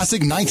only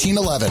classic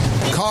 1911.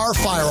 Car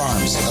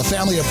Firearms, a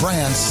family of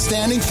brands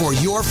standing for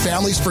your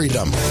family's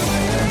freedom.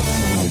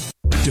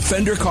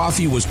 Defender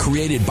Coffee was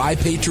created by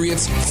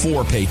patriots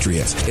for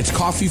patriots. It's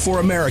coffee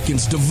for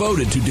Americans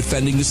devoted to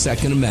defending the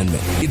Second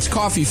Amendment. It's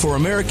coffee for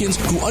Americans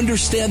who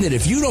understand that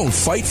if you don't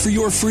fight for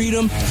your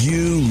freedom,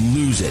 you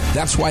lose it.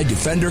 That's why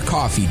Defender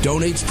Coffee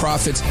donates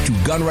profits to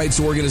gun rights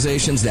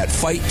organizations that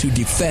fight to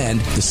defend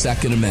the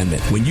Second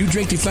Amendment. When you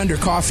drink Defender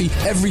Coffee,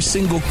 every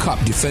single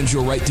cup defends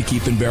your right to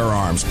keep and bear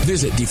arms.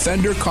 Visit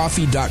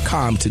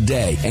DefenderCoffee.com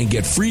today and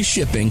get free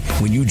shipping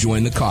when you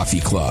join the coffee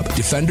club.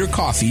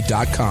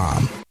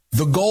 DefenderCoffee.com.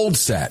 The Gold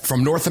Set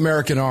from North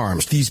American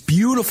Arms. These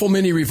beautiful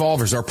mini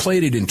revolvers are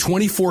plated in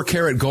 24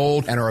 karat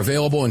gold and are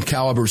available in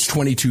calibers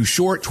 22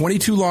 short,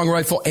 22 long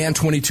rifle, and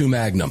 22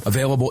 magnum.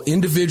 Available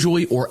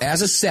individually or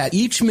as a set,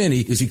 each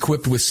mini is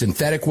equipped with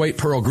synthetic white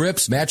pearl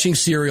grips, matching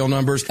serial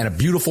numbers, and a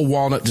beautiful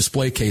walnut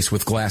display case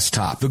with glass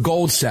top. The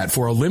Gold Set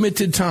for a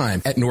limited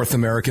time at North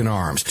American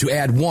Arms. To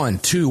add 1,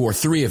 2, or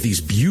 3 of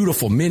these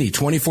beautiful mini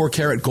 24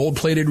 karat gold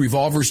plated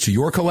revolvers to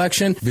your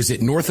collection,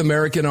 visit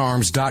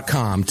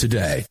NorthAmericanArms.com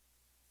today.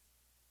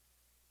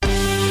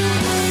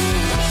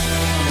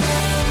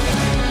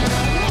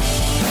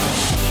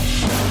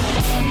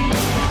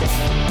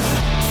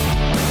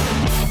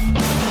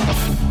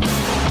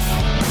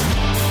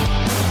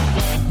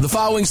 The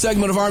following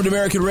segment of Armed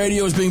American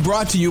Radio is being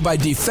brought to you by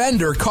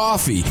Defender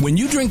Coffee. When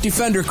you drink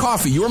Defender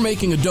Coffee, you're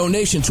making a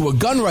donation to a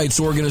gun rights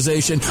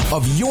organization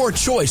of your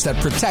choice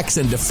that protects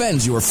and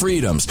defends your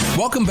freedoms.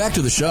 Welcome back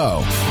to the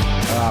show.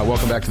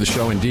 Welcome back to the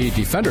show indeed.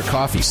 Defender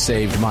Coffee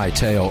saved my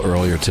tail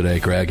earlier today,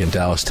 Greg, in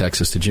Dallas,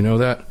 Texas. Did you know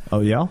that?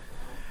 Oh, yeah?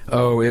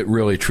 Oh, it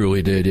really,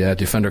 truly did, yeah.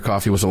 Defender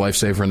Coffee was a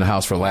lifesaver in the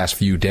house for the last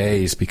few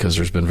days because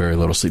there's been very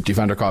little sleep.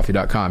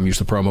 DefenderCoffee.com. Use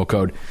the promo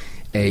code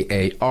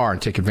AAR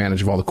and take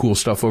advantage of all the cool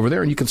stuff over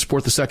there, and you can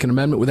support the Second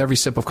Amendment with every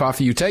sip of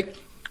coffee you take.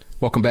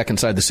 Welcome back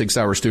inside the Sig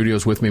Sauer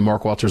Studios with me,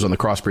 Mark Walters, on the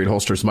Crossbreed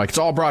Holsters mic. It's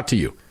all brought to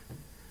you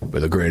by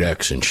the great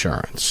X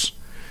Insurance.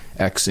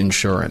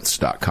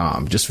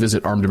 XInsurance.com. Just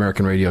visit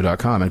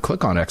ArmedAmericanRadio.com and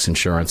click on X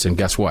Insurance, and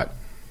guess what?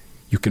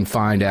 You can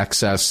find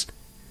access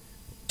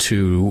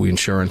to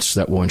insurance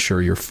that will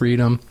insure your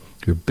freedom,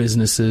 your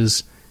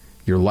businesses,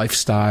 your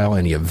lifestyle,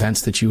 any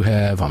events that you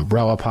have,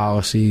 umbrella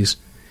policies,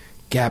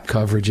 gap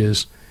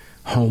coverages,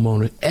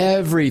 homeowner,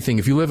 everything.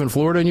 If you live in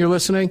Florida and you're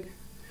listening,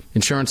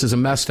 insurance is a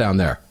mess down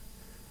there.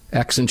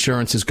 X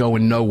Insurance is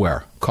going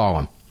nowhere. Call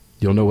them.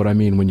 You'll know what I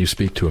mean when you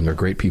speak to them. They're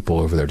great people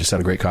over there. Just had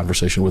a great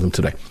conversation with them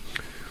today.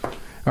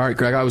 All right,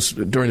 Greg,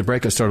 during the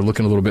break, I started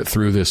looking a little bit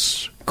through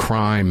this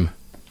crime.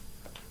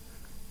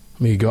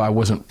 Let me go. I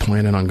wasn't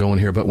planning on going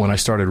here, but when I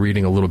started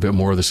reading a little bit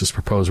more of this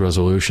proposed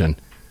resolution,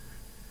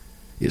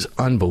 is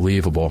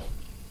unbelievable.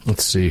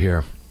 Let's see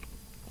here.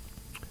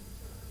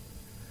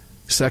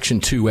 Section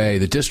 2A,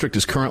 the district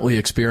is currently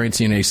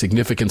experiencing a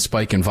significant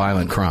spike in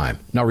violent crime.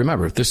 Now,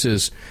 remember, this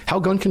is, how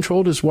gun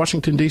controlled is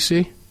Washington,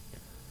 D.C.?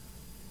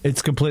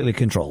 It's completely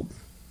controlled.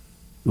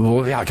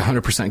 Well, yeah, like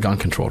 100% gun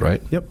controlled,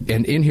 right? Yep.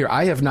 And in here,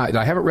 I haven't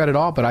read it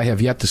all, but I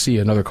have yet to see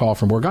another call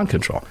for more gun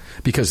control.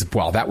 Because,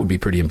 well, that would be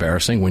pretty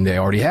embarrassing when they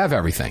already have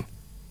everything.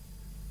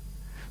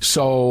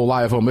 So,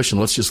 lie of omission,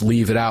 let's just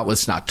leave it out.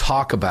 Let's not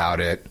talk about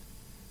it.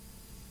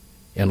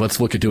 And let's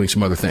look at doing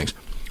some other things.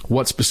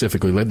 What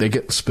specifically? They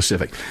get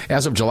specific.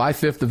 As of July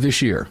 5th of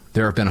this year,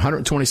 there have been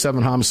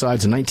 127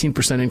 homicides, a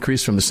 19%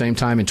 increase from the same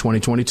time in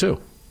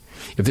 2022.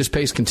 If this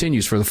pace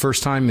continues for the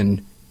first time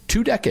in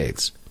 2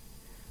 decades,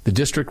 the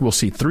district will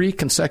see 3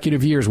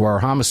 consecutive years where our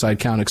homicide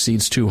count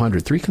exceeds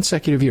 200. 3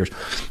 consecutive years.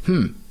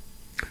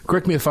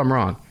 Correct me if I'm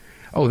wrong.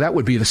 Oh, that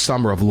would be the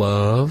summer of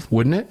love,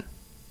 wouldn't it?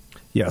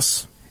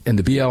 Yes. And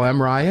the BLM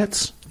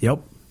riots? Yep.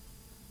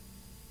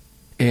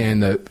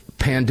 And the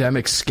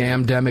pandemic,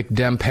 scamdemic,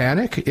 dem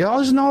panic?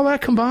 Isn't all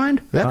that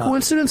combined? That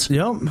coincidence?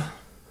 Yep.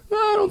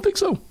 I don't think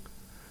so.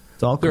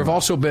 It's all combined. There have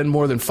also been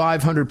more than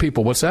 500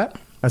 people. What's that?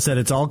 I said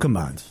it's all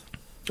combined.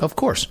 Of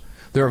course.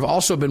 There have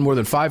also been more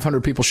than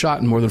 500 people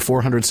shot in more than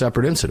 400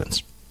 separate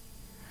incidents.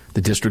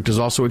 The district is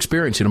also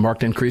experiencing a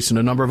marked increase in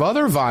a number of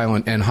other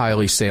violent and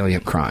highly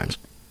salient crimes.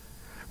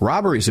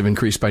 Robberies have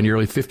increased by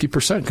nearly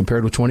 50%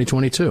 compared with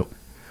 2022.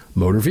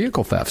 Motor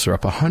vehicle thefts are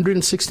up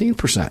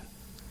 116%.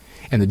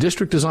 And the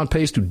district is on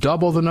pace to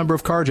double the number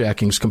of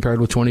carjackings compared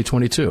with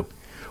 2022,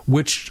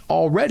 which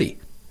already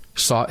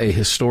saw a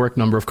historic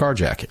number of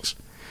carjackings.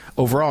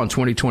 Overall, in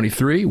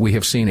 2023, we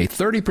have seen a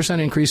 30%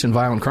 increase in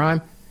violent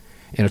crime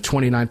and a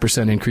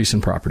 29% increase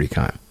in property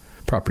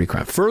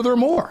crime.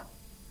 Furthermore,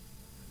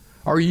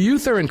 our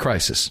youth are in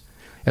crisis.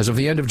 As of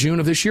the end of June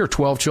of this year,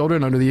 12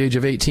 children under the age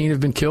of 18 have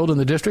been killed in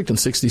the district and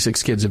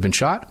 66 kids have been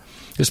shot.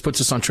 This puts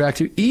us on track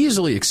to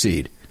easily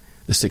exceed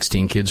the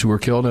 16 kids who were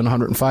killed and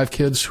 105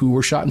 kids who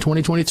were shot in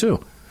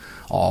 2022.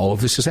 All of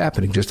this is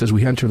happening just as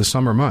we enter the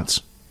summer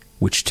months,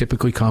 which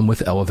typically come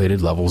with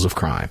elevated levels of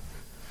crime.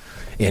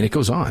 And it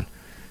goes on.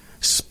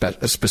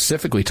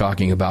 Specifically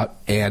talking about,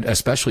 and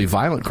especially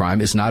violent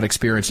crime, is not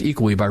experienced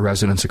equally by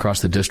residents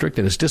across the district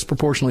and is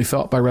disproportionately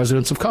felt by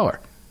residents of color.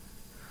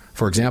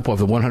 For example, of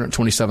the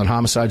 127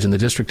 homicides in the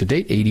district to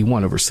date,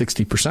 81, over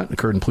 60%,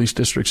 occurred in police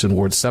districts in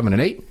Wards 7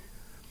 and 8,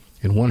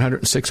 and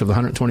 106 of the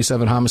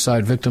 127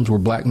 homicide victims were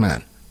black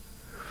men.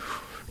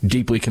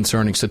 Deeply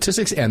concerning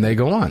statistics, and they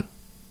go on.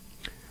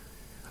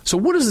 So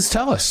what does this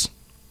tell us?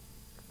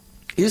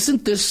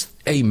 Isn't this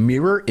a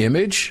mirror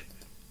image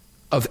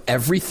of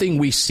everything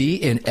we see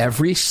in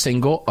every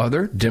single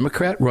other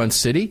Democrat-run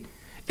city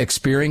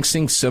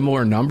experiencing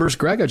similar numbers?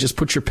 Greg, I just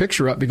put your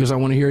picture up because I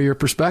want to hear your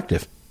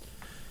perspective.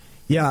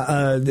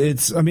 Yeah,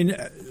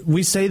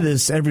 we say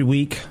this every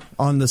week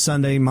on the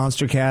Sunday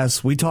Monster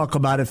Cast. We talk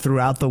about it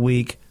throughout the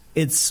week.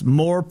 It's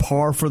more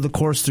par for the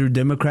course through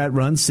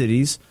Democrat-run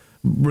cities,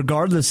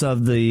 regardless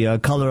of the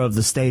color of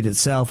the state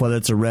itself, whether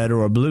it's a red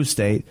or a blue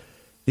state.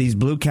 These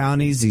blue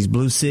counties, these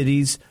blue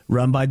cities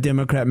run by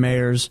Democrat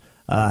mayors,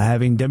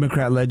 having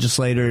Democrat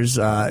legislators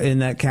in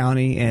that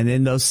county and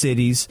in those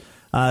cities.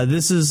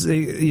 This is,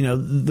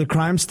 the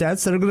crime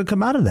stats that are going to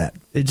come out of that.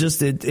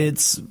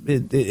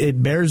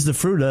 It bears the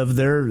fruit of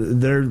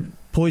their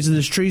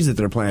poisonous trees that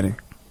they're planting.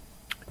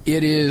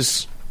 It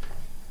is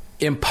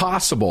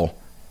impossible,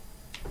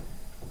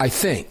 I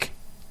think,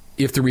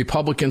 if the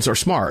Republicans are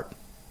smart,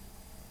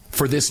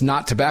 for this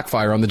not to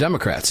backfire on the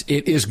Democrats.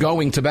 It is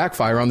going to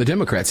backfire on the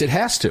Democrats. It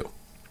has to.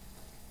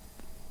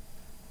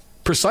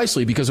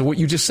 Precisely because of what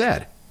you just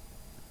said.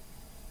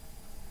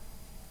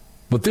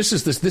 But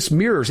this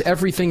mirrors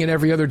everything in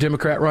every other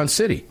Democrat-run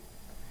city.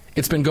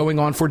 It's been going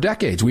on for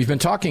decades. We've been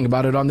talking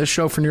about it on this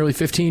show for nearly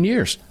 15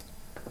 years.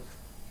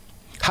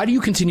 How do you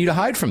continue to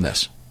hide from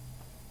this?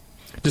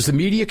 Does the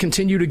media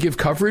continue to give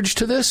coverage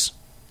to this?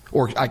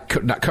 Or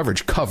not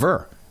coverage,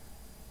 cover.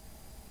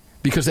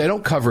 Because they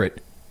don't cover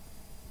it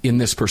in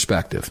this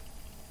perspective.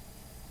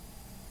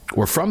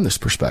 Or from this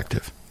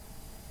perspective.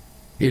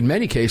 In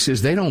many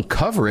cases, they don't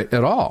cover it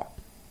at all.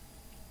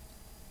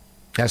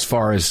 As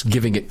far as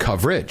giving it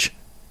coverage.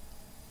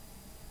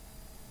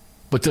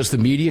 But does the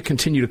media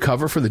continue to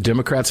cover for the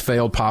Democrats'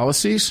 failed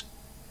policies?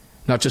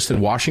 Not just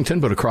in Washington,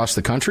 but across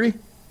the country?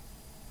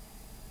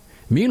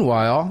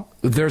 Meanwhile,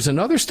 there's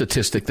another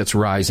statistic that's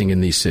rising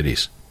in these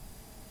cities.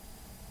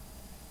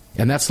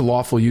 And that's the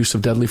lawful use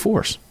of deadly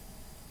force.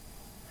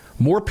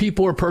 More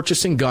people are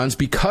purchasing guns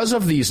because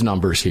of these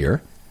numbers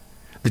here.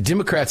 The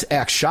Democrats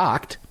act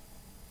shocked,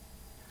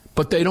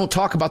 but they don't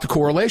talk about the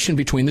correlation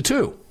between the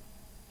two.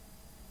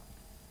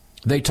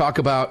 They talk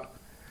about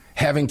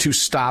having to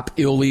stop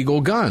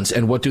illegal guns.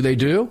 And what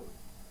do?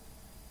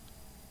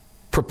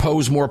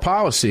 Propose more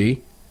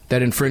policy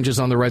that infringes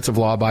on the rights of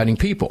law-abiding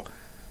people.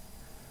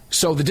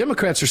 So the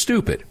Democrats are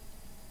stupid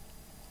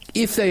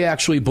if they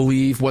actually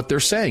believe what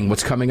they're saying,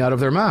 what's coming out of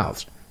their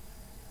mouths.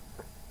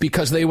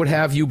 Because they would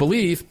have you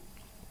believe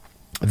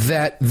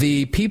that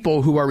the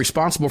people who are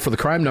responsible for the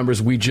crime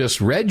numbers we just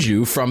read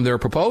you from their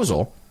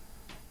proposal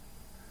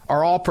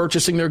are all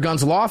purchasing their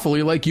guns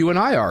lawfully like you and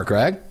I are,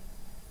 Greg.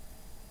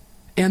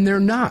 And they're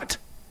not.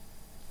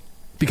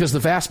 Because the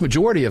vast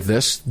majority of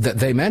this that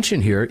they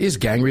mention here is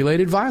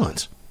gang-related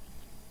violence.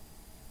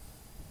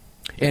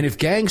 And if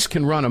gangs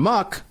can run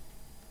amok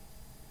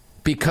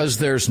because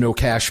there's no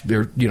cash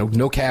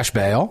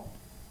bail,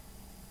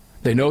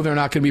 they know they're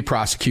not going to be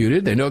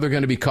prosecuted, they know they're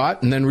going to be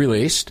caught and then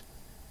released,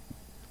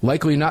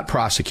 likely not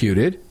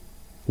prosecuted,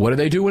 what do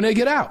they do when they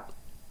get out?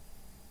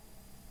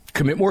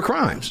 Commit more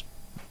crimes.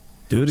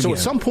 Do it again. So at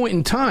some point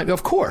in time,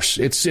 of course,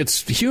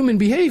 it's human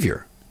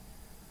behavior.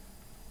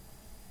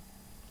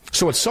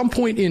 So at some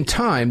point in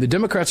time, the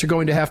Democrats are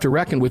going to have to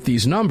reckon with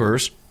these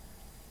numbers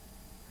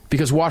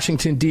because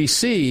Washington,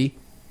 D.C.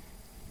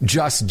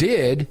 just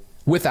did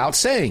without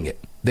saying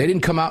it. They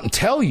didn't come out and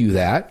tell you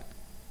that,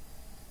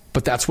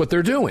 but that's what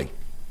they're doing.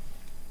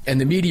 And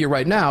the media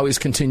right now is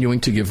continuing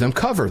to give them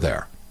cover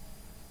there.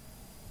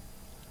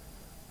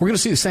 We're going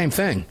to see the same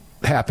thing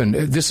happen.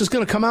 This is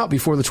going to come out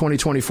before the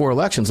 2024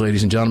 elections,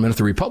 ladies and gentlemen. If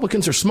the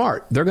Republicans are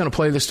smart, they're going to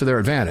play this to their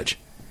advantage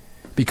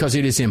because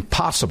it is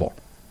impossible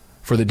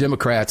for the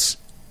Democrats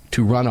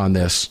to run on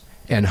this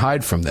and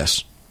hide from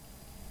this.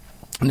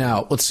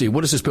 Now, let's see.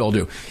 What does this bill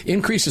do?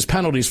 Increases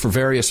penalties for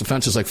various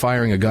offenses like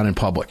firing a gun in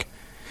public.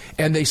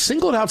 And they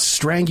singled out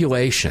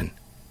strangulation,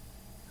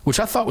 which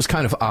I thought was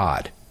kind of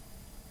odd.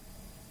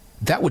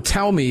 That would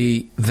tell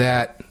me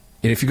that,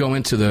 and if you go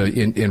into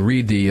and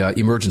read the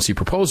emergency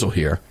proposal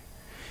here,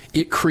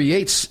 it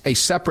creates a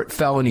separate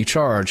felony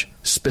charge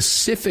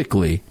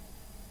specifically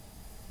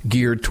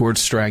geared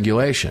towards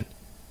strangulation.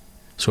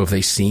 So have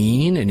they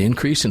seen an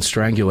increase in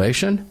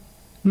strangulation?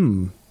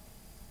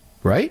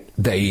 Right?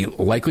 They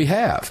likely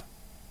have.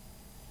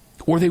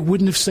 Or they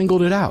wouldn't have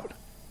singled it out.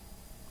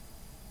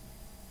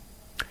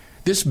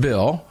 This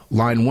bill,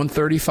 line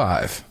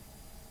 135,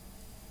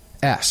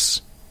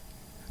 S.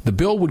 The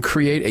bill would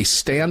create a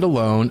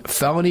standalone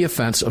felony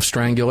offense of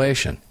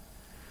strangulation.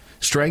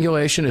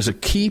 Strangulation is a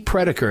key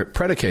predictor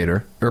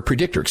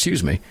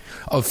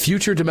of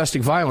future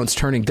domestic violence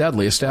turning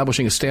deadly.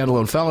 Establishing a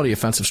standalone felony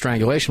offense of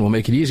strangulation will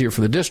make it easier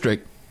for the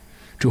district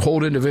to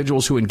hold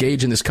individuals who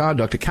engage in this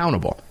conduct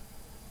accountable.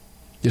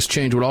 This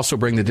change would also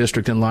bring the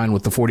district in line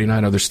with the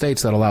 49 other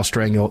states that allow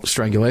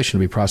strangulation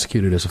to be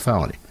prosecuted as a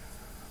felony.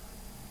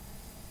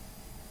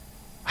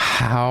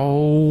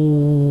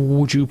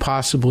 How could you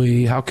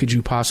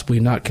possibly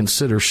not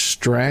consider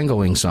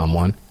strangling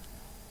someone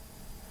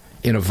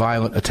in a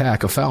violent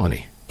attack a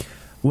felony?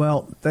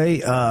 Well, they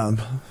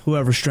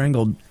whoever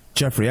strangled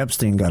Jeffrey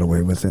Epstein got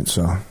away with it,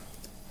 so.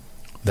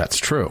 That's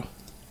true.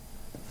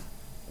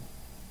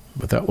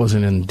 But that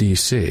wasn't in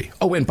D.C.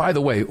 Oh, and by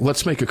the way,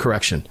 let's make a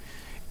correction.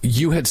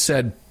 You had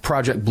said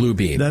Project Blue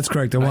Beam. That's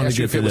correct. I wanted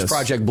to get to this. If it was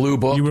Project Blue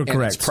Book, you were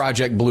correct. It's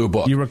Project Blue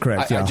Book. You were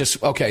correct.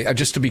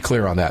 Just to be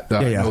clear on that.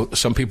 I know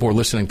some people are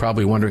listening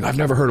probably wondering, I've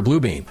never heard of Blue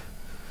Beam.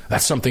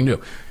 That's something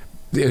new.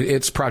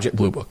 It's Project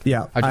Blue Book.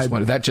 Yeah.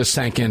 That just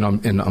sank in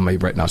on me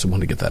right now, so I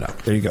wanted to get that out.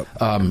 There you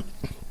go.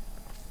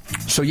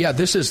 So yeah,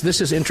 this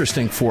is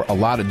interesting for a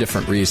lot of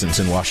different reasons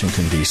in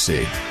Washington,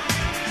 D.C.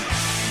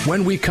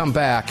 When we come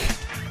back,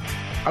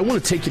 I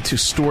want to take you to a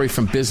story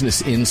from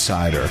Business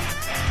Insider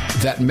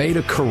that made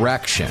a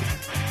correction.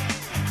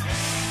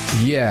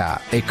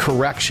 Yeah, a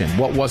correction.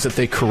 What was it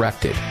they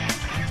corrected?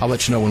 I'll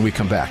let you know when we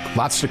come back.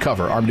 Lots to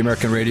cover. Armed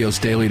American Radio's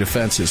Daily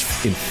Defense is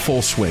in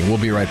full swing. We'll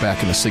be right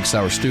back in the 6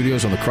 Hour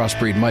Studios on the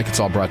Crossbreed Mic. It's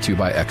all brought to you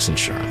by X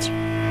Insurance.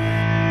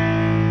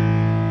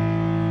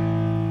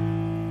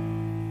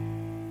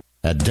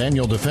 At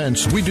Daniel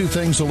Defense, we do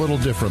things a little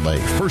differently.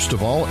 First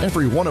of all,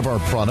 every one of our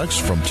products,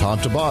 from top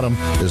to bottom,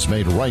 is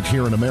made right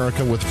here in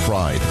America with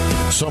pride.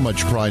 So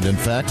much pride, in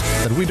fact,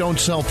 that we don't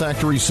sell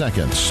factory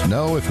seconds.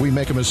 No, if we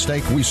make a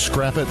mistake, we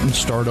scrap it and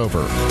start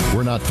over.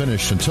 We're not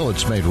finished until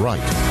it's made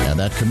right. And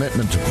that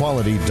commitment to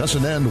quality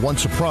doesn't end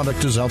once a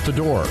product is out the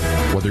door.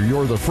 Whether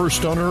you're the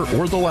first owner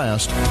or the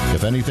last,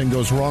 if anything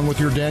goes wrong with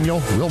your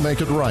Daniel, we'll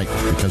make it right,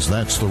 because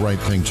that's the right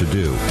thing to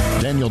do.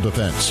 Daniel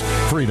Defense.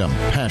 Freedom,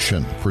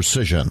 passion,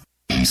 precision.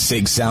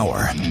 Sig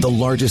Sauer, the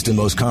largest and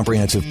most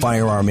comprehensive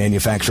firearm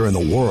manufacturer in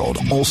the world,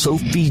 also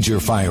feeds your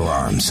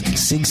firearms.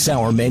 Sig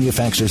Sauer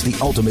manufactures the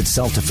ultimate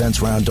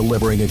self-defense round,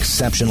 delivering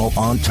exceptional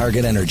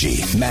on-target energy,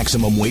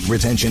 maximum weight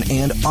retention,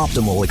 and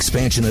optimal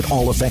expansion at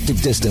all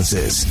effective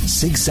distances.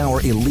 Sig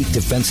Sauer Elite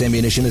Defense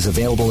ammunition is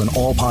available in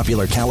all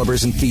popular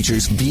calibers and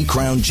features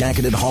V-crown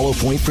jacketed hollow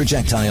point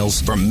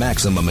projectiles for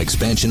maximum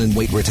expansion and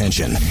weight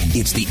retention.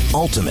 It's the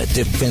ultimate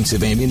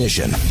defensive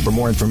ammunition. For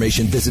more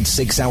information, visit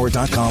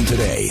SigSauer.com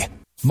today.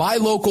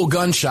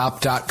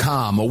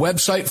 MyLocalGunShop.com, a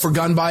website for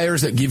gun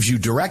buyers that gives you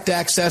direct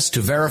access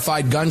to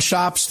verified gun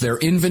shops, their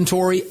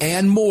inventory,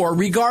 and more,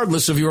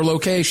 regardless of your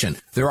location.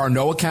 There are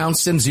no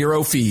accounts and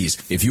zero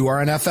fees. If you are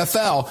an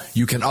FFL,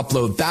 you can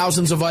upload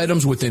thousands of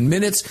items within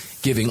minutes,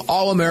 giving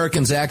all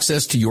Americans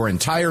access to your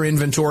entire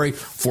inventory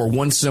for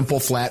one simple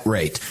flat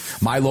rate.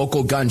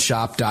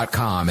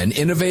 MyLocalGunShop.com, an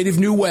innovative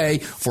new way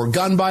for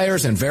gun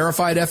buyers and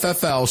verified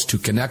FFLs to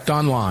connect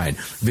online.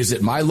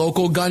 Visit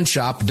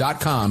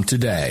MyLocalGunShop.com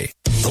today.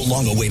 The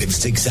long-awaited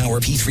Sig Sauer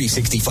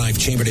P365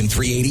 chambered in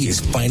 .380 is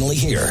finally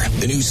here.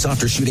 The new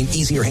softer shooting,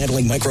 easier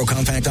handling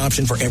micro-compact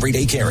option for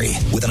everyday carry.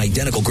 With an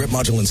identical grip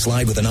module and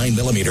slide with a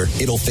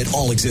 9mm, it'll fit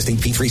all existing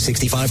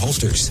P365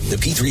 holsters. The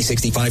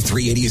P365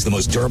 380 is the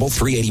most durable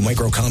 .380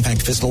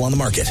 micro-compact pistol on the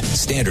market.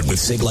 Standard with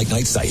SIG-like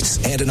night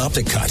sights and an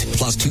optic cut,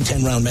 plus 2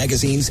 10-round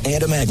magazines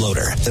and a mag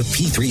loader. The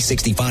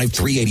P365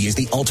 380 is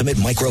the ultimate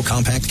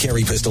micro-compact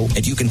carry pistol,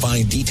 and you can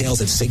find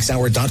details at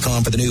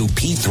SigSauer.com for the new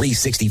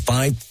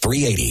P365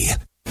 380.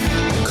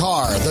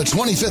 Car, the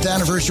 25th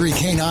anniversary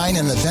K9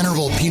 and the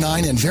venerable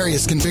P9 in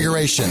various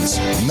configurations.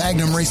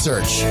 Magnum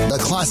Research, the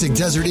classic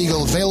Desert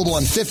Eagle available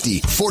in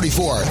 50,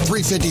 44,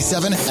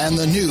 357, and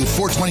the new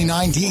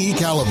 429 DE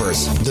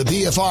calibers. The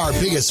BFR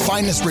biggest,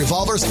 finest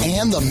revolvers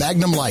and the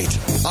Magnum Light.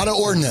 Auto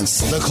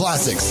Ordnance, the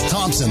classics.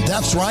 Thompson,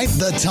 that's right,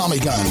 the Tommy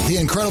gun, the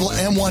incredible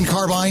M1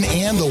 carbine,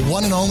 and the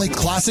one and only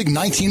classic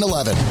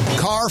 1911.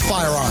 Car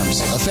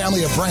Firearms, a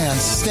family of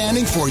brands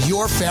standing for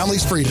your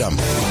family's freedom.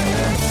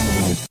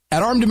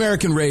 At Armed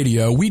American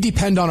Radio, we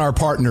depend on our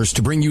partners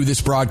to bring you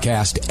this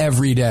broadcast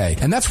every day.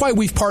 And that's why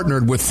we've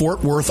partnered with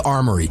Fort Worth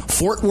Armory.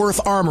 Fort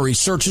Worth Armory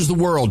searches the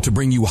world to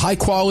bring you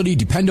high-quality,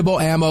 dependable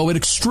ammo at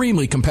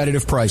extremely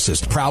competitive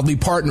prices. Proudly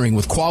partnering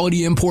with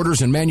quality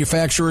importers and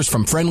manufacturers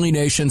from friendly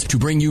nations to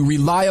bring you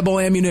reliable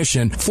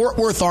ammunition, Fort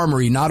Worth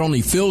Armory not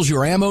only fills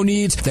your ammo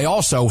needs, they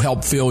also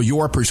help fill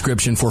your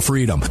prescription for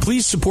freedom.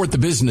 Please support the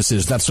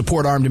businesses that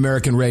support Armed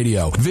American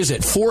Radio.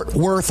 Visit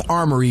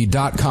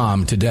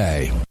FortWorthArmory.com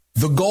today.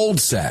 The Gold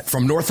Set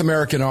from North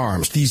American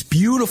Arms. These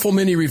beautiful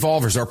mini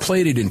revolvers are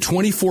plated in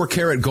 24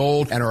 karat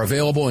gold and are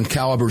available in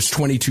calibers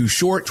 22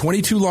 short,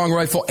 22 long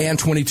rifle, and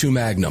 22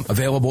 magnum.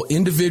 Available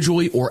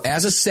individually or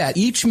as a set,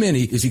 each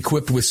mini is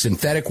equipped with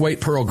synthetic weight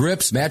pearl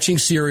grips, matching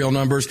serial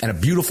numbers, and a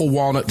beautiful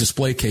walnut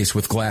display case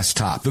with glass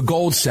top. The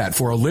Gold Set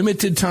for a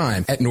limited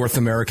time at North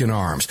American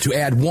Arms. To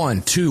add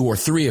 1, 2, or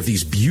 3 of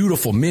these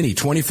beautiful mini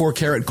 24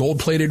 karat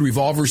gold plated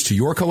revolvers to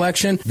your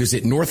collection,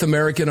 visit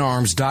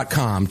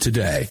NorthAmericanArms.com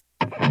today.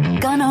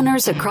 Gun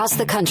owners across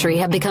the country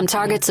have become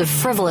targets of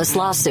frivolous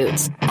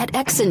lawsuits. At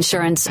X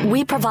Insurance,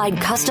 we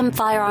provide custom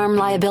firearm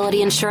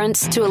liability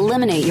insurance to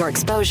eliminate your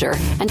exposure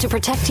and to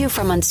protect you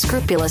from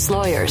unscrupulous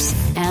lawyers.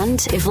 And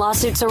if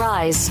lawsuits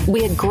arise,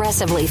 we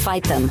aggressively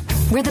fight them.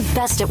 We're the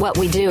best at what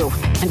we do,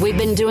 and we've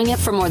been doing it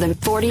for more than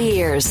 40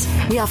 years.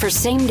 We offer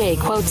same-day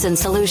quotes and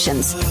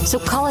solutions. So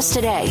call us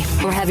today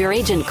or have your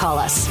agent call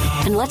us,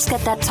 and let's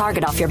get that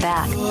target off your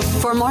back.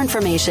 For more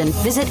information,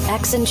 visit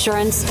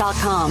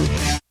xinsurance.com.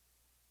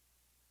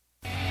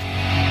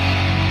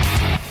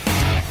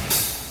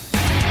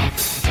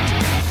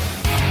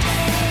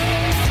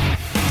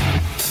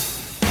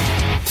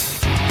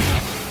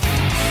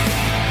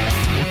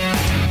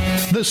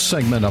 This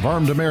segment of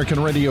Armed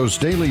American Radio's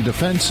Daily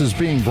Defense is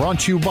being brought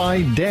to you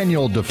by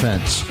Daniel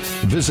Defense.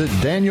 Visit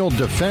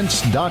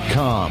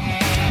DanielDefense.com.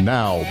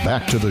 Now,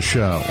 back to the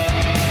show.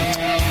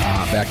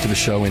 Back to the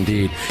show,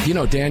 indeed. You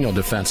know, Daniel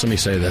Defense, let me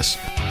say this.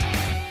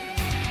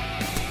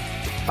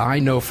 I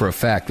know for a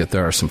fact that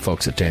there are some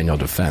folks at Daniel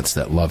Defense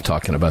that love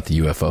talking about the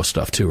UFO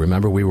stuff, too.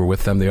 Remember, we were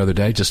with them the other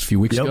day, just a few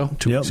weeks ago,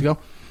 2 weeks ago,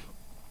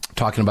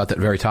 talking about that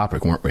very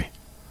topic, weren't we?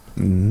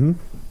 Mm-hmm.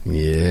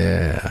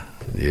 Yeah,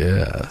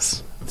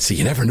 yes. See,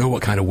 you never know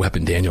what kind of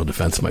weapon Daniel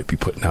Defense might be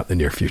putting out in the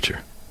near future.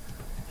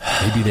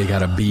 Maybe they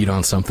got a bead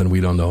on something we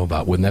don't know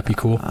about. Wouldn't that be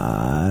cool?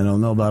 I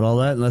don't know about all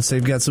that unless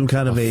they've got some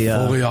kind of a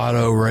fully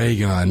auto ray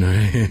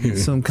gun.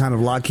 Some kind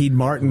of Lockheed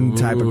Martin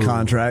type of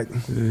contract.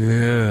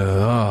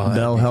 Yeah. Oh,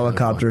 Bell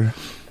helicopter.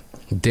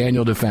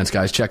 Daniel Defense,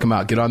 guys, check them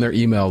out. Get on their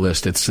email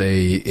list. It's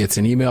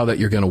an email that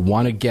you're going to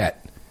want to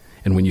get.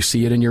 And when you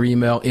see it in your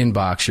email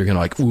inbox, you're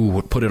going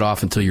to put it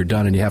off until you're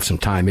done and you have some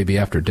time, maybe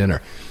after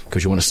dinner,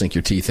 because you want to sink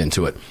your teeth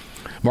into it.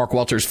 Mark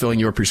Walters filling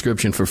your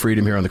prescription for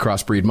freedom here on the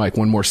Crossbreed Mike.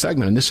 One more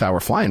segment in this hour.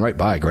 Flying right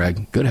by,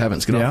 Greg. Good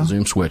heavens. Get off the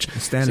Zoom switch.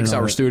 6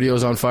 Hour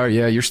Studios on fire.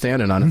 Yeah, you're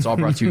standing on it. It's all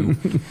brought to you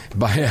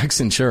by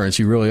X Insurance.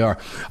 You really are.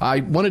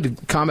 I wanted to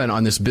comment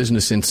on this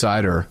Business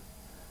Insider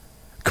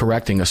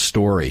correcting a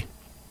story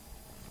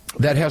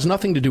that has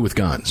nothing to do with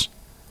guns.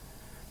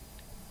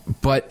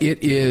 But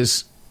it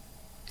is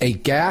a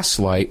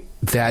gaslight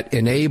that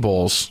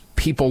enables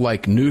people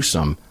like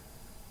Newsom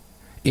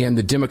and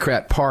the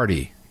Democrat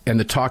Party and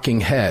the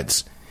talking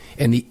heads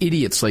and the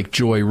idiots like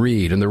Joy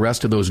Reid and the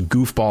rest of those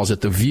goofballs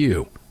at The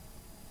View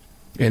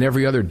and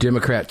every other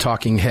Democrat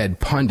talking head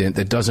pundit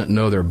that doesn't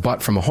know their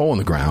butt from a hole in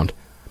the ground.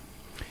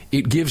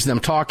 It gives them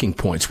talking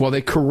points. Well,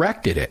 they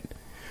corrected it.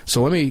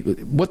 So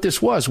what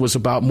this was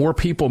about more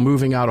people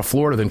moving out of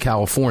Florida than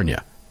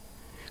California.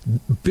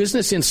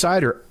 Business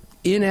Insider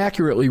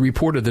inaccurately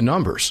reported the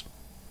numbers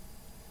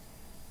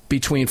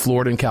between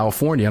Florida and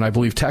California, and I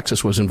believe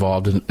Texas was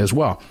involved as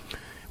well.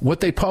 What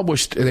they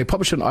published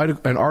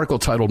an article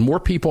titled "More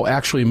People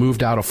Actually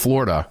Moved Out of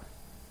Florida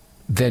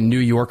Than New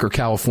York or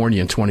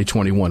California in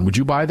 2021." Would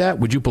you buy that?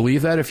 Would you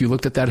believe that if you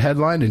looked at that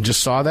headline and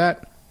just saw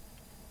that?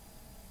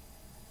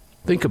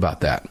 Think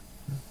about that.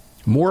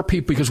 More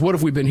people, because what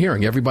have we been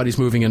hearing? Everybody's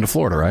moving into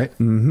Florida, right?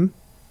 Mm-hmm.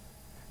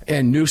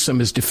 And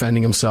Newsom is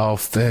defending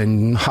himself,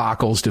 and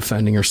Hochul's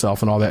defending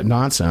herself, and all that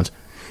nonsense.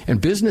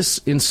 And Business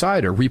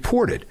Insider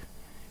reported,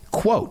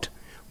 quote,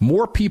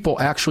 more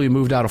people actually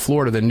moved out of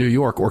Florida than New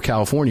York or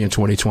California in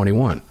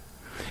 2021.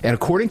 And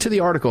according to the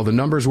article, the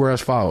numbers were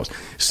as follows.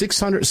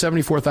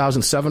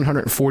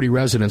 674,740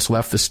 residents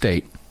left the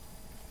state,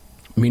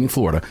 meaning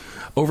Florida,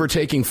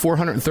 overtaking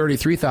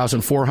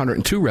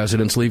 433,402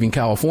 residents leaving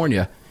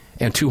California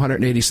and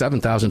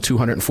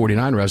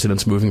 287,249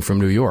 residents moving from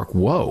New York.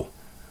 Whoa.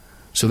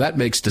 So that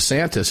makes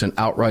DeSantis an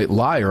outright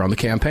liar on the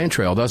campaign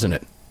trail, doesn't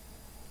it?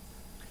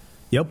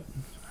 Yep.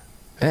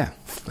 Yeah,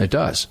 it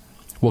does.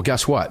 Well,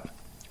 guess what?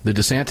 The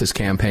DeSantis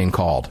campaign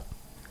called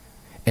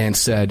and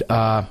said,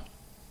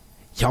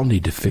 y'all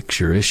need to fix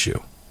your issue.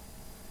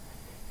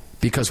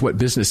 Because what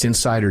Business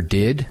Insider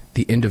did,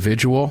 the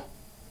individual,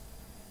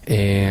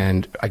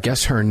 and I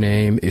guess her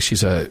name is,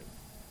 she's a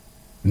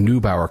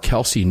Neubauer,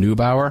 Kelsey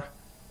Neubauer.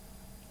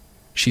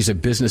 She's a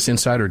Business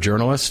Insider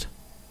journalist.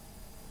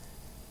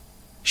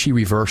 She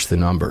reversed the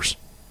numbers.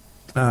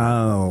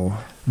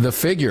 Oh. The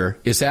figure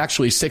is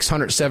actually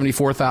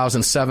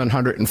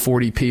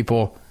 674,740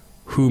 people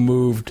who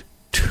moved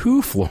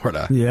to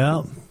Florida.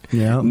 Yeah.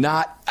 Yeah.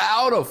 Not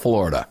out of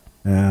Florida.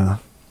 Yeah.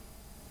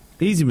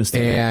 Easy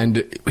mistake.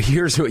 And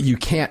here's what, you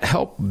can't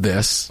help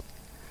this,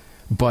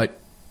 but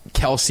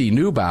Kelsey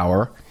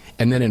Neubauer,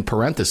 and then in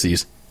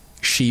parentheses,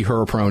 she,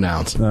 her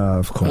pronouns.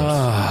 Of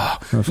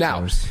course.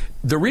 Now,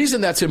 the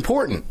reason that's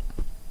important,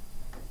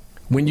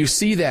 when you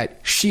see that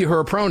she,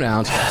 her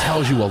pronouns, it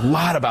tells you a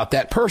lot about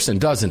that person,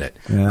 doesn't it?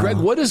 Yeah. Greg,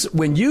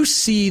 when you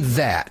see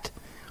that,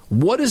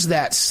 what does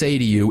that say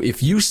to you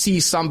if you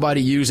see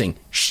somebody using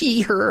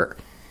she, her,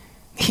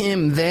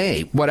 him,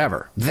 they,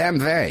 whatever, them,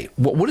 they?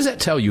 What does that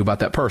tell you about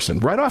that person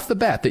right off the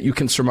bat that you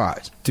can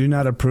surmise? Do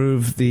not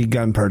approve the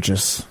gun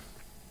purchase.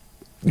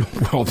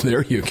 Well,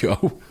 there you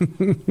go.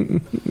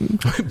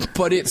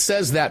 But it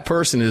says that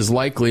person is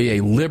likely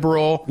a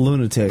liberal,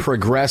 lunatic,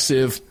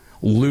 progressive,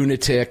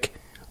 lunatic,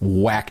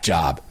 whack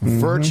job,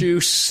 virtue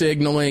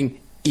signaling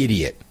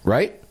idiot,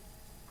 right?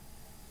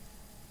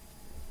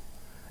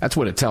 That's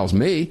what it tells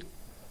me.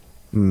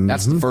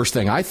 That's the first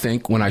thing I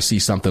think when I see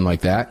something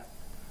like that.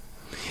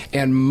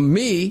 And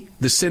me,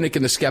 the cynic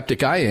and the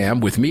skeptic I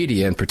am, with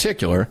media in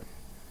particular,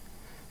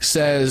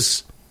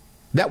 says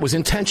that was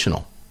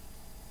intentional.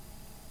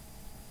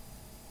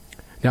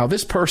 Now,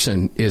 this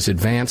person is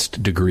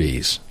advanced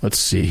degrees. Let's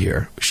see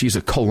here. She's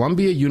a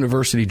Columbia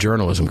University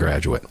journalism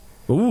graduate.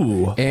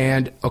 Ooh.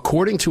 And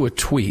according to a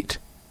tweet,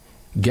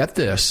 get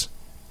this,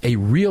 a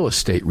real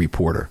estate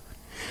reporter.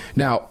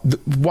 Now,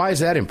 why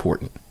is that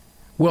important?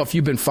 Well, if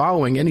you've been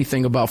following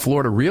anything about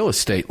Florida real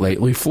estate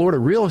lately, Florida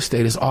real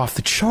estate is off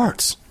the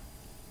charts.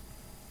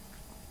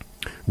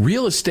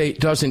 Real estate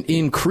doesn't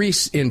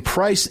increase in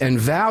price and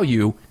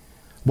value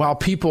while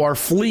people are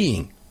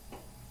fleeing.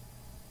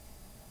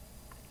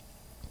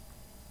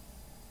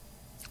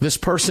 This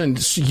person,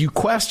 you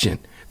question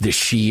the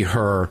she,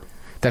 her,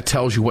 that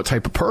tells you what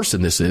type of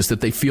person this is,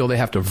 that they feel they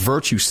have to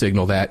virtue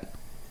signal that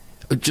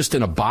just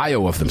in a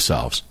bio of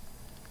themselves.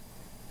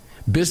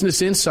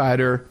 Business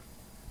Insider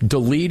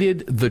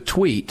deleted the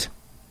tweet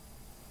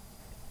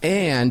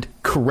and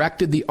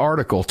corrected the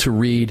article to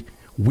read,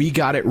 "We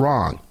got it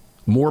wrong.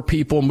 More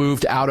people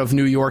moved out of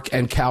New York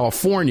and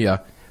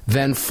California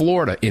than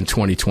Florida in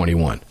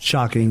 2021.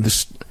 Shocking.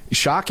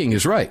 Shocking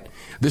is right.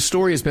 This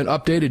story has been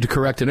updated to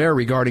correct an error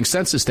regarding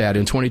census data.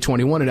 In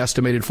 2021, an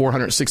estimated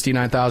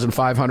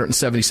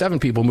 469,577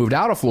 people moved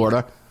out of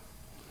Florida,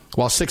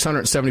 while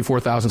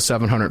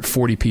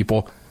 674,740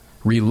 people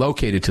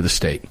relocated to the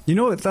state. You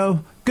know what, though?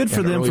 Good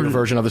for them for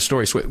version of the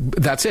story.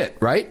 That's it,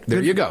 right?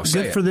 There you go.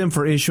 Good for them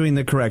for issuing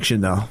the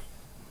correction, though.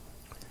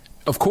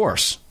 Of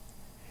course.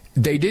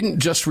 They didn't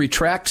just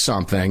retract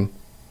something.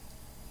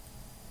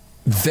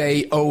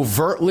 They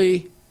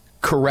overtly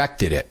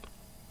corrected it.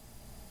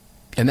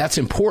 And that's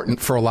important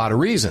for a lot of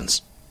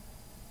reasons.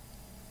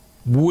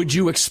 Would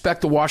you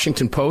expect the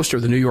Washington Post or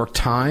the New York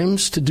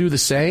Times to do the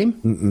same?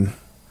 Mm-mm.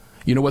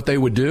 You know what they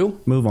would do?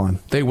 Move on.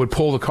 They would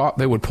pull the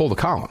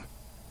column,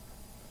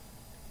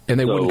 and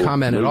they wouldn't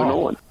comment at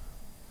all.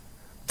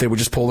 they would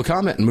just pull the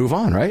comment and move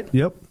on, right?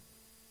 Yep.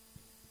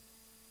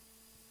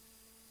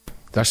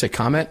 Did I say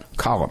comment?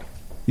 Column.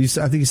 I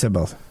think you said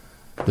both.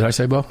 Did I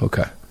say both?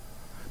 Okay.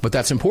 But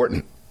that's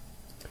important.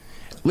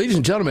 Ladies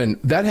and gentlemen,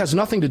 that has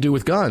nothing to do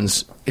with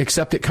guns,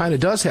 except it kind of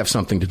does have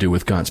something to do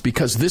with guns,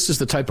 because this is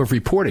the type of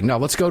reporting. Now,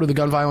 let's go to the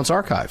gun violence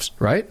archives,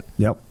 right?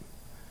 Yep.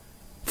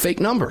 Fake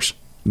numbers.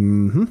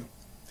 Mm-hmm.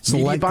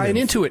 Media buying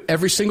into it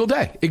every single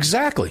day.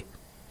 Exactly.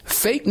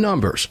 Fake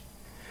numbers.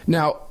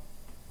 Now,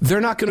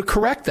 they're not going to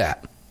correct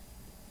that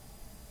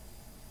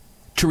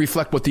to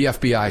reflect what the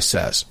FBI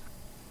says.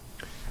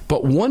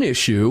 But one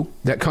issue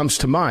that comes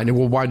to mind, and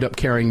we'll wind up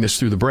carrying this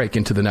through the break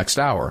into the next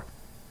hour,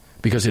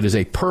 because it is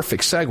a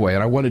perfect segue,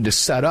 and I wanted to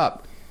set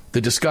up the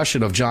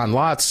discussion of John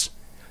Lott's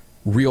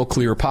Real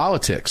Clear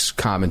Politics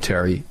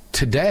commentary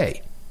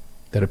today,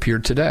 that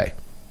appeared today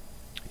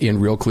in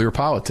Real Clear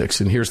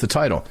Politics. And here's the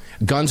title: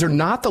 Guns are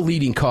not the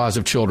leading cause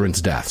of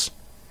children's deaths.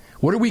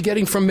 What are we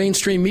getting from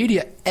mainstream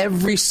media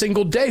every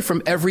single day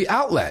from every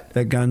outlet?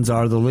 That guns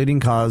are the leading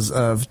cause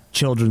of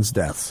children's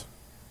deaths.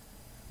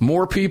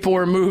 More people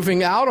are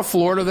moving out of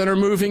Florida than are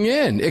moving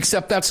in,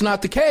 except that's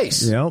not the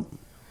case. Yep.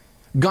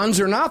 Guns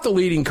are not the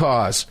leading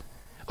cause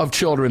of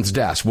children's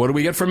deaths. What do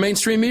we get from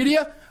mainstream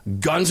media?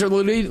 Guns are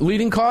the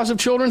leading cause of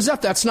children's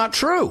death. That's not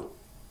true.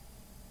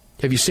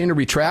 Have you seen a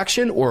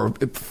retraction, or at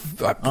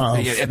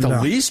the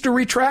least a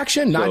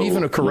retraction, not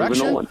even a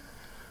correction?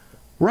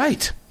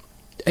 Right.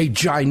 A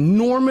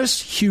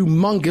ginormous,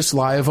 humongous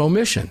lie of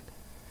omission.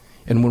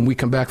 And when we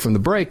come back from the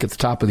break at the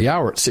top of the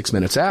hour at 6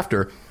 minutes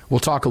after, we'll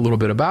talk a little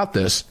bit about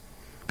this,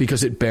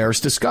 because it bears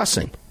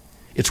discussing.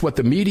 It's what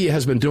the media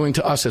has been doing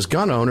to us as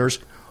gun owners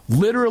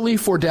literally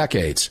for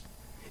decades.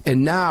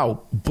 And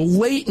now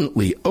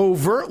blatantly,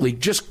 overtly,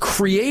 just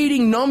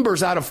creating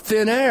numbers out of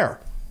thin air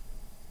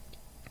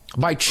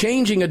by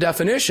changing a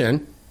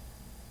definition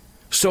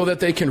so that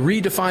they can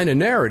redefine a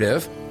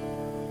narrative,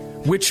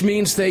 which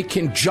means they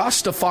can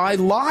justify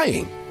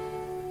lying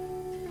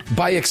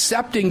by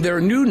accepting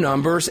their new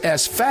numbers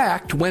as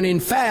fact when in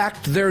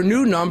fact their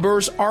new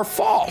numbers are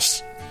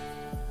false.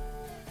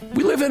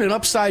 We live in an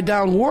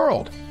upside-down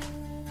world,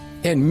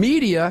 and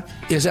media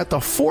is at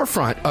the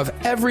forefront of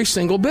every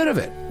single bit of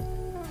it.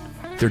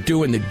 They're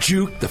doing the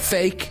juke, the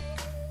fake,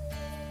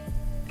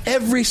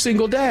 every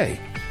single day.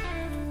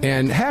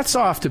 And hats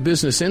off to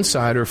Business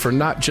Insider for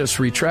not just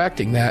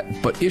retracting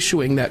that, but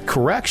issuing that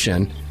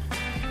correction.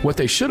 What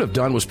they should have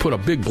done was put a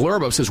big blurb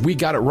that says, we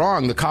got it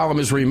wrong, the column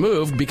is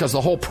removed because the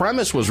whole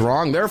premise was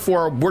wrong,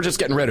 therefore we're just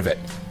getting rid of it.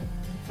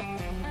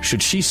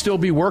 Should she still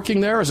be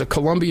working there as a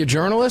Columbia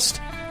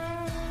journalist?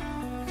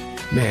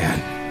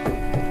 Man.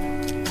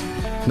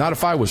 Not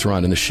if I was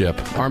running the ship.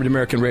 Armed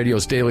American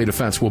Radio's Daily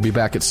Defense will be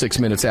back at 6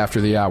 minutes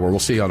after the hour. We'll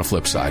see you on the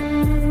flip side.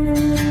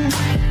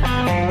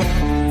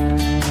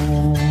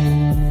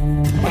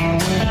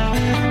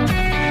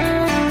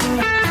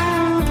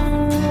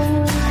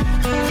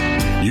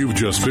 You've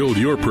just filled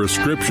your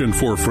prescription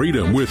for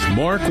freedom with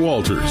Mark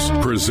Walters,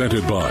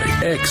 presented by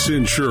X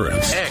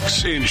Insurance.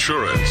 X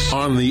Insurance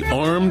on the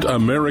Armed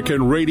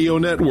American Radio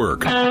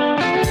Network.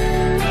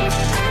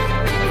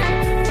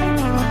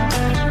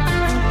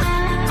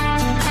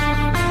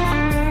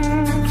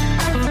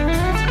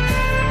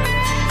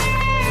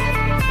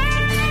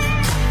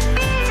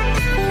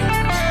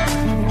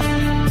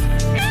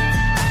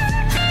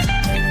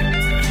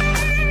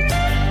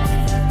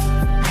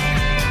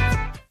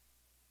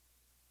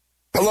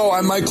 Hello,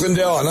 I'm Mike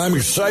Lindell, and I'm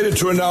excited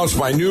to announce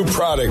my new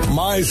product,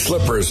 My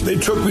Slippers. They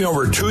took me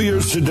over 2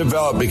 years to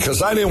develop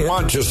because I didn't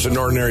want just an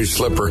ordinary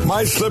slipper.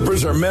 My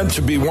slippers are meant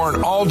to be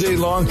worn all day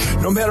long,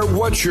 no matter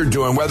what you're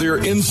doing, whether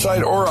you're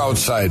inside or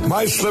outside.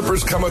 My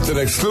slippers come with an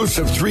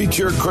exclusive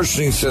 3-tier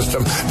cushioning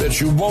system that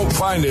you won't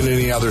find in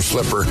any other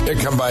slipper. It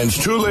combines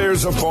 2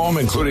 layers of foam,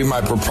 including my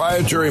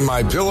proprietary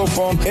My Pillow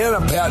foam and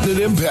a patented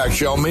impact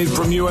gel made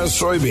from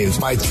U.S. soybeans.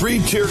 My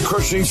 3-tier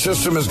cushioning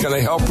system is going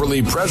to help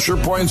relieve pressure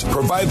points,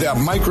 provide that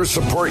micro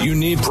support you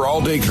need for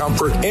all-day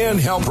comfort, and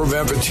help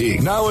prevent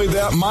fatigue. Not only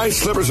that, my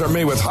slippers are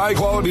made with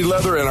high-quality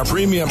leather and a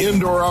premium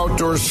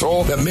indoor-outdoor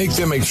sole that make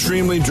them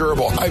extremely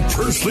durable. I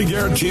personally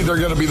guarantee they're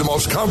going to be the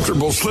most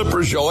comfortable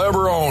slippers you'll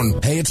ever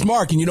own. Hey, it's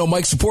Mark, and you know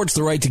Mike supports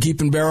the right to keep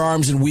and bear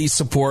arms, and we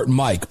support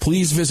Mike.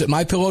 Please visit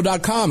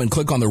MyPillow.com and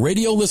click on the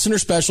radio listener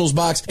specials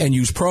box and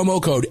use promo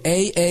code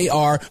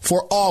AAR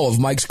for all of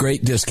Mike's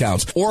great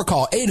discounts. Or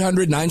call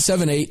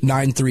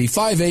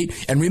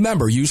 800-978-9358, and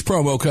remember, use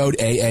promo code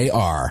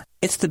AAR.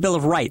 It's the Bill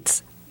of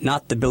Rights,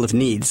 not the Bill of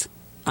Needs.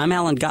 I'm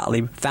Alan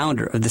Gottlieb,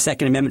 founder of the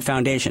Second Amendment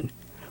Foundation.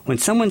 When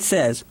someone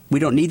says we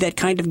don't need that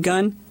kind of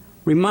gun,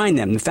 remind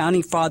them the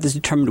Founding Fathers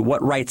determined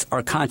what rights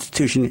our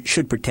Constitution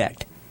should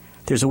protect.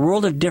 There's a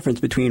world of difference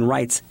between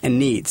rights and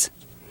needs.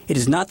 It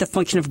is not the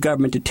function of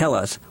government to tell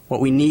us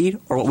what we need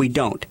or what we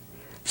don't.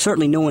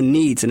 Certainly no one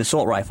needs an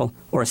assault rifle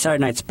or a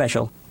Saturday night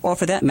special, or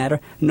for that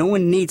matter, no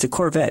one needs a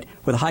Corvette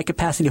with a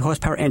high-capacity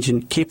horsepower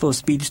engine capable of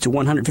speeds to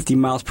 150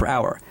 miles per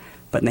hour.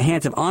 But in the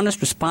hands of honest,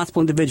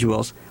 responsible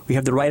individuals, we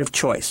have the right of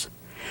choice.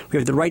 We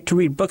have the right to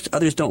read books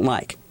others don't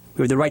like.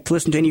 We have the right to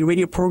listen to any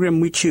radio program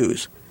we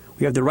choose. We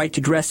We have the right to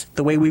dress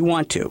the way we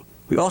want to.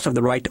 We also have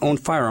the right to own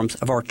firearms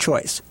of our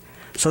choice.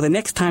 So the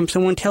next time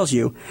someone tells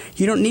you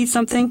you don't need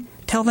something,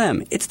 tell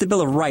them it's the Bill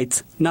of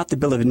Rights, not the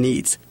Bill of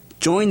Needs.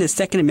 Join the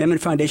Second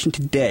Amendment Foundation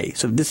today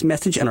so that this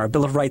message and our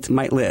Bill of Rights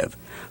might live.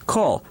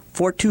 Call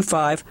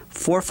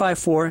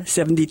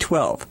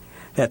 425-454-7012.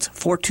 That's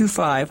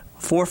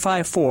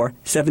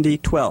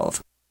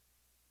 425-454-7012.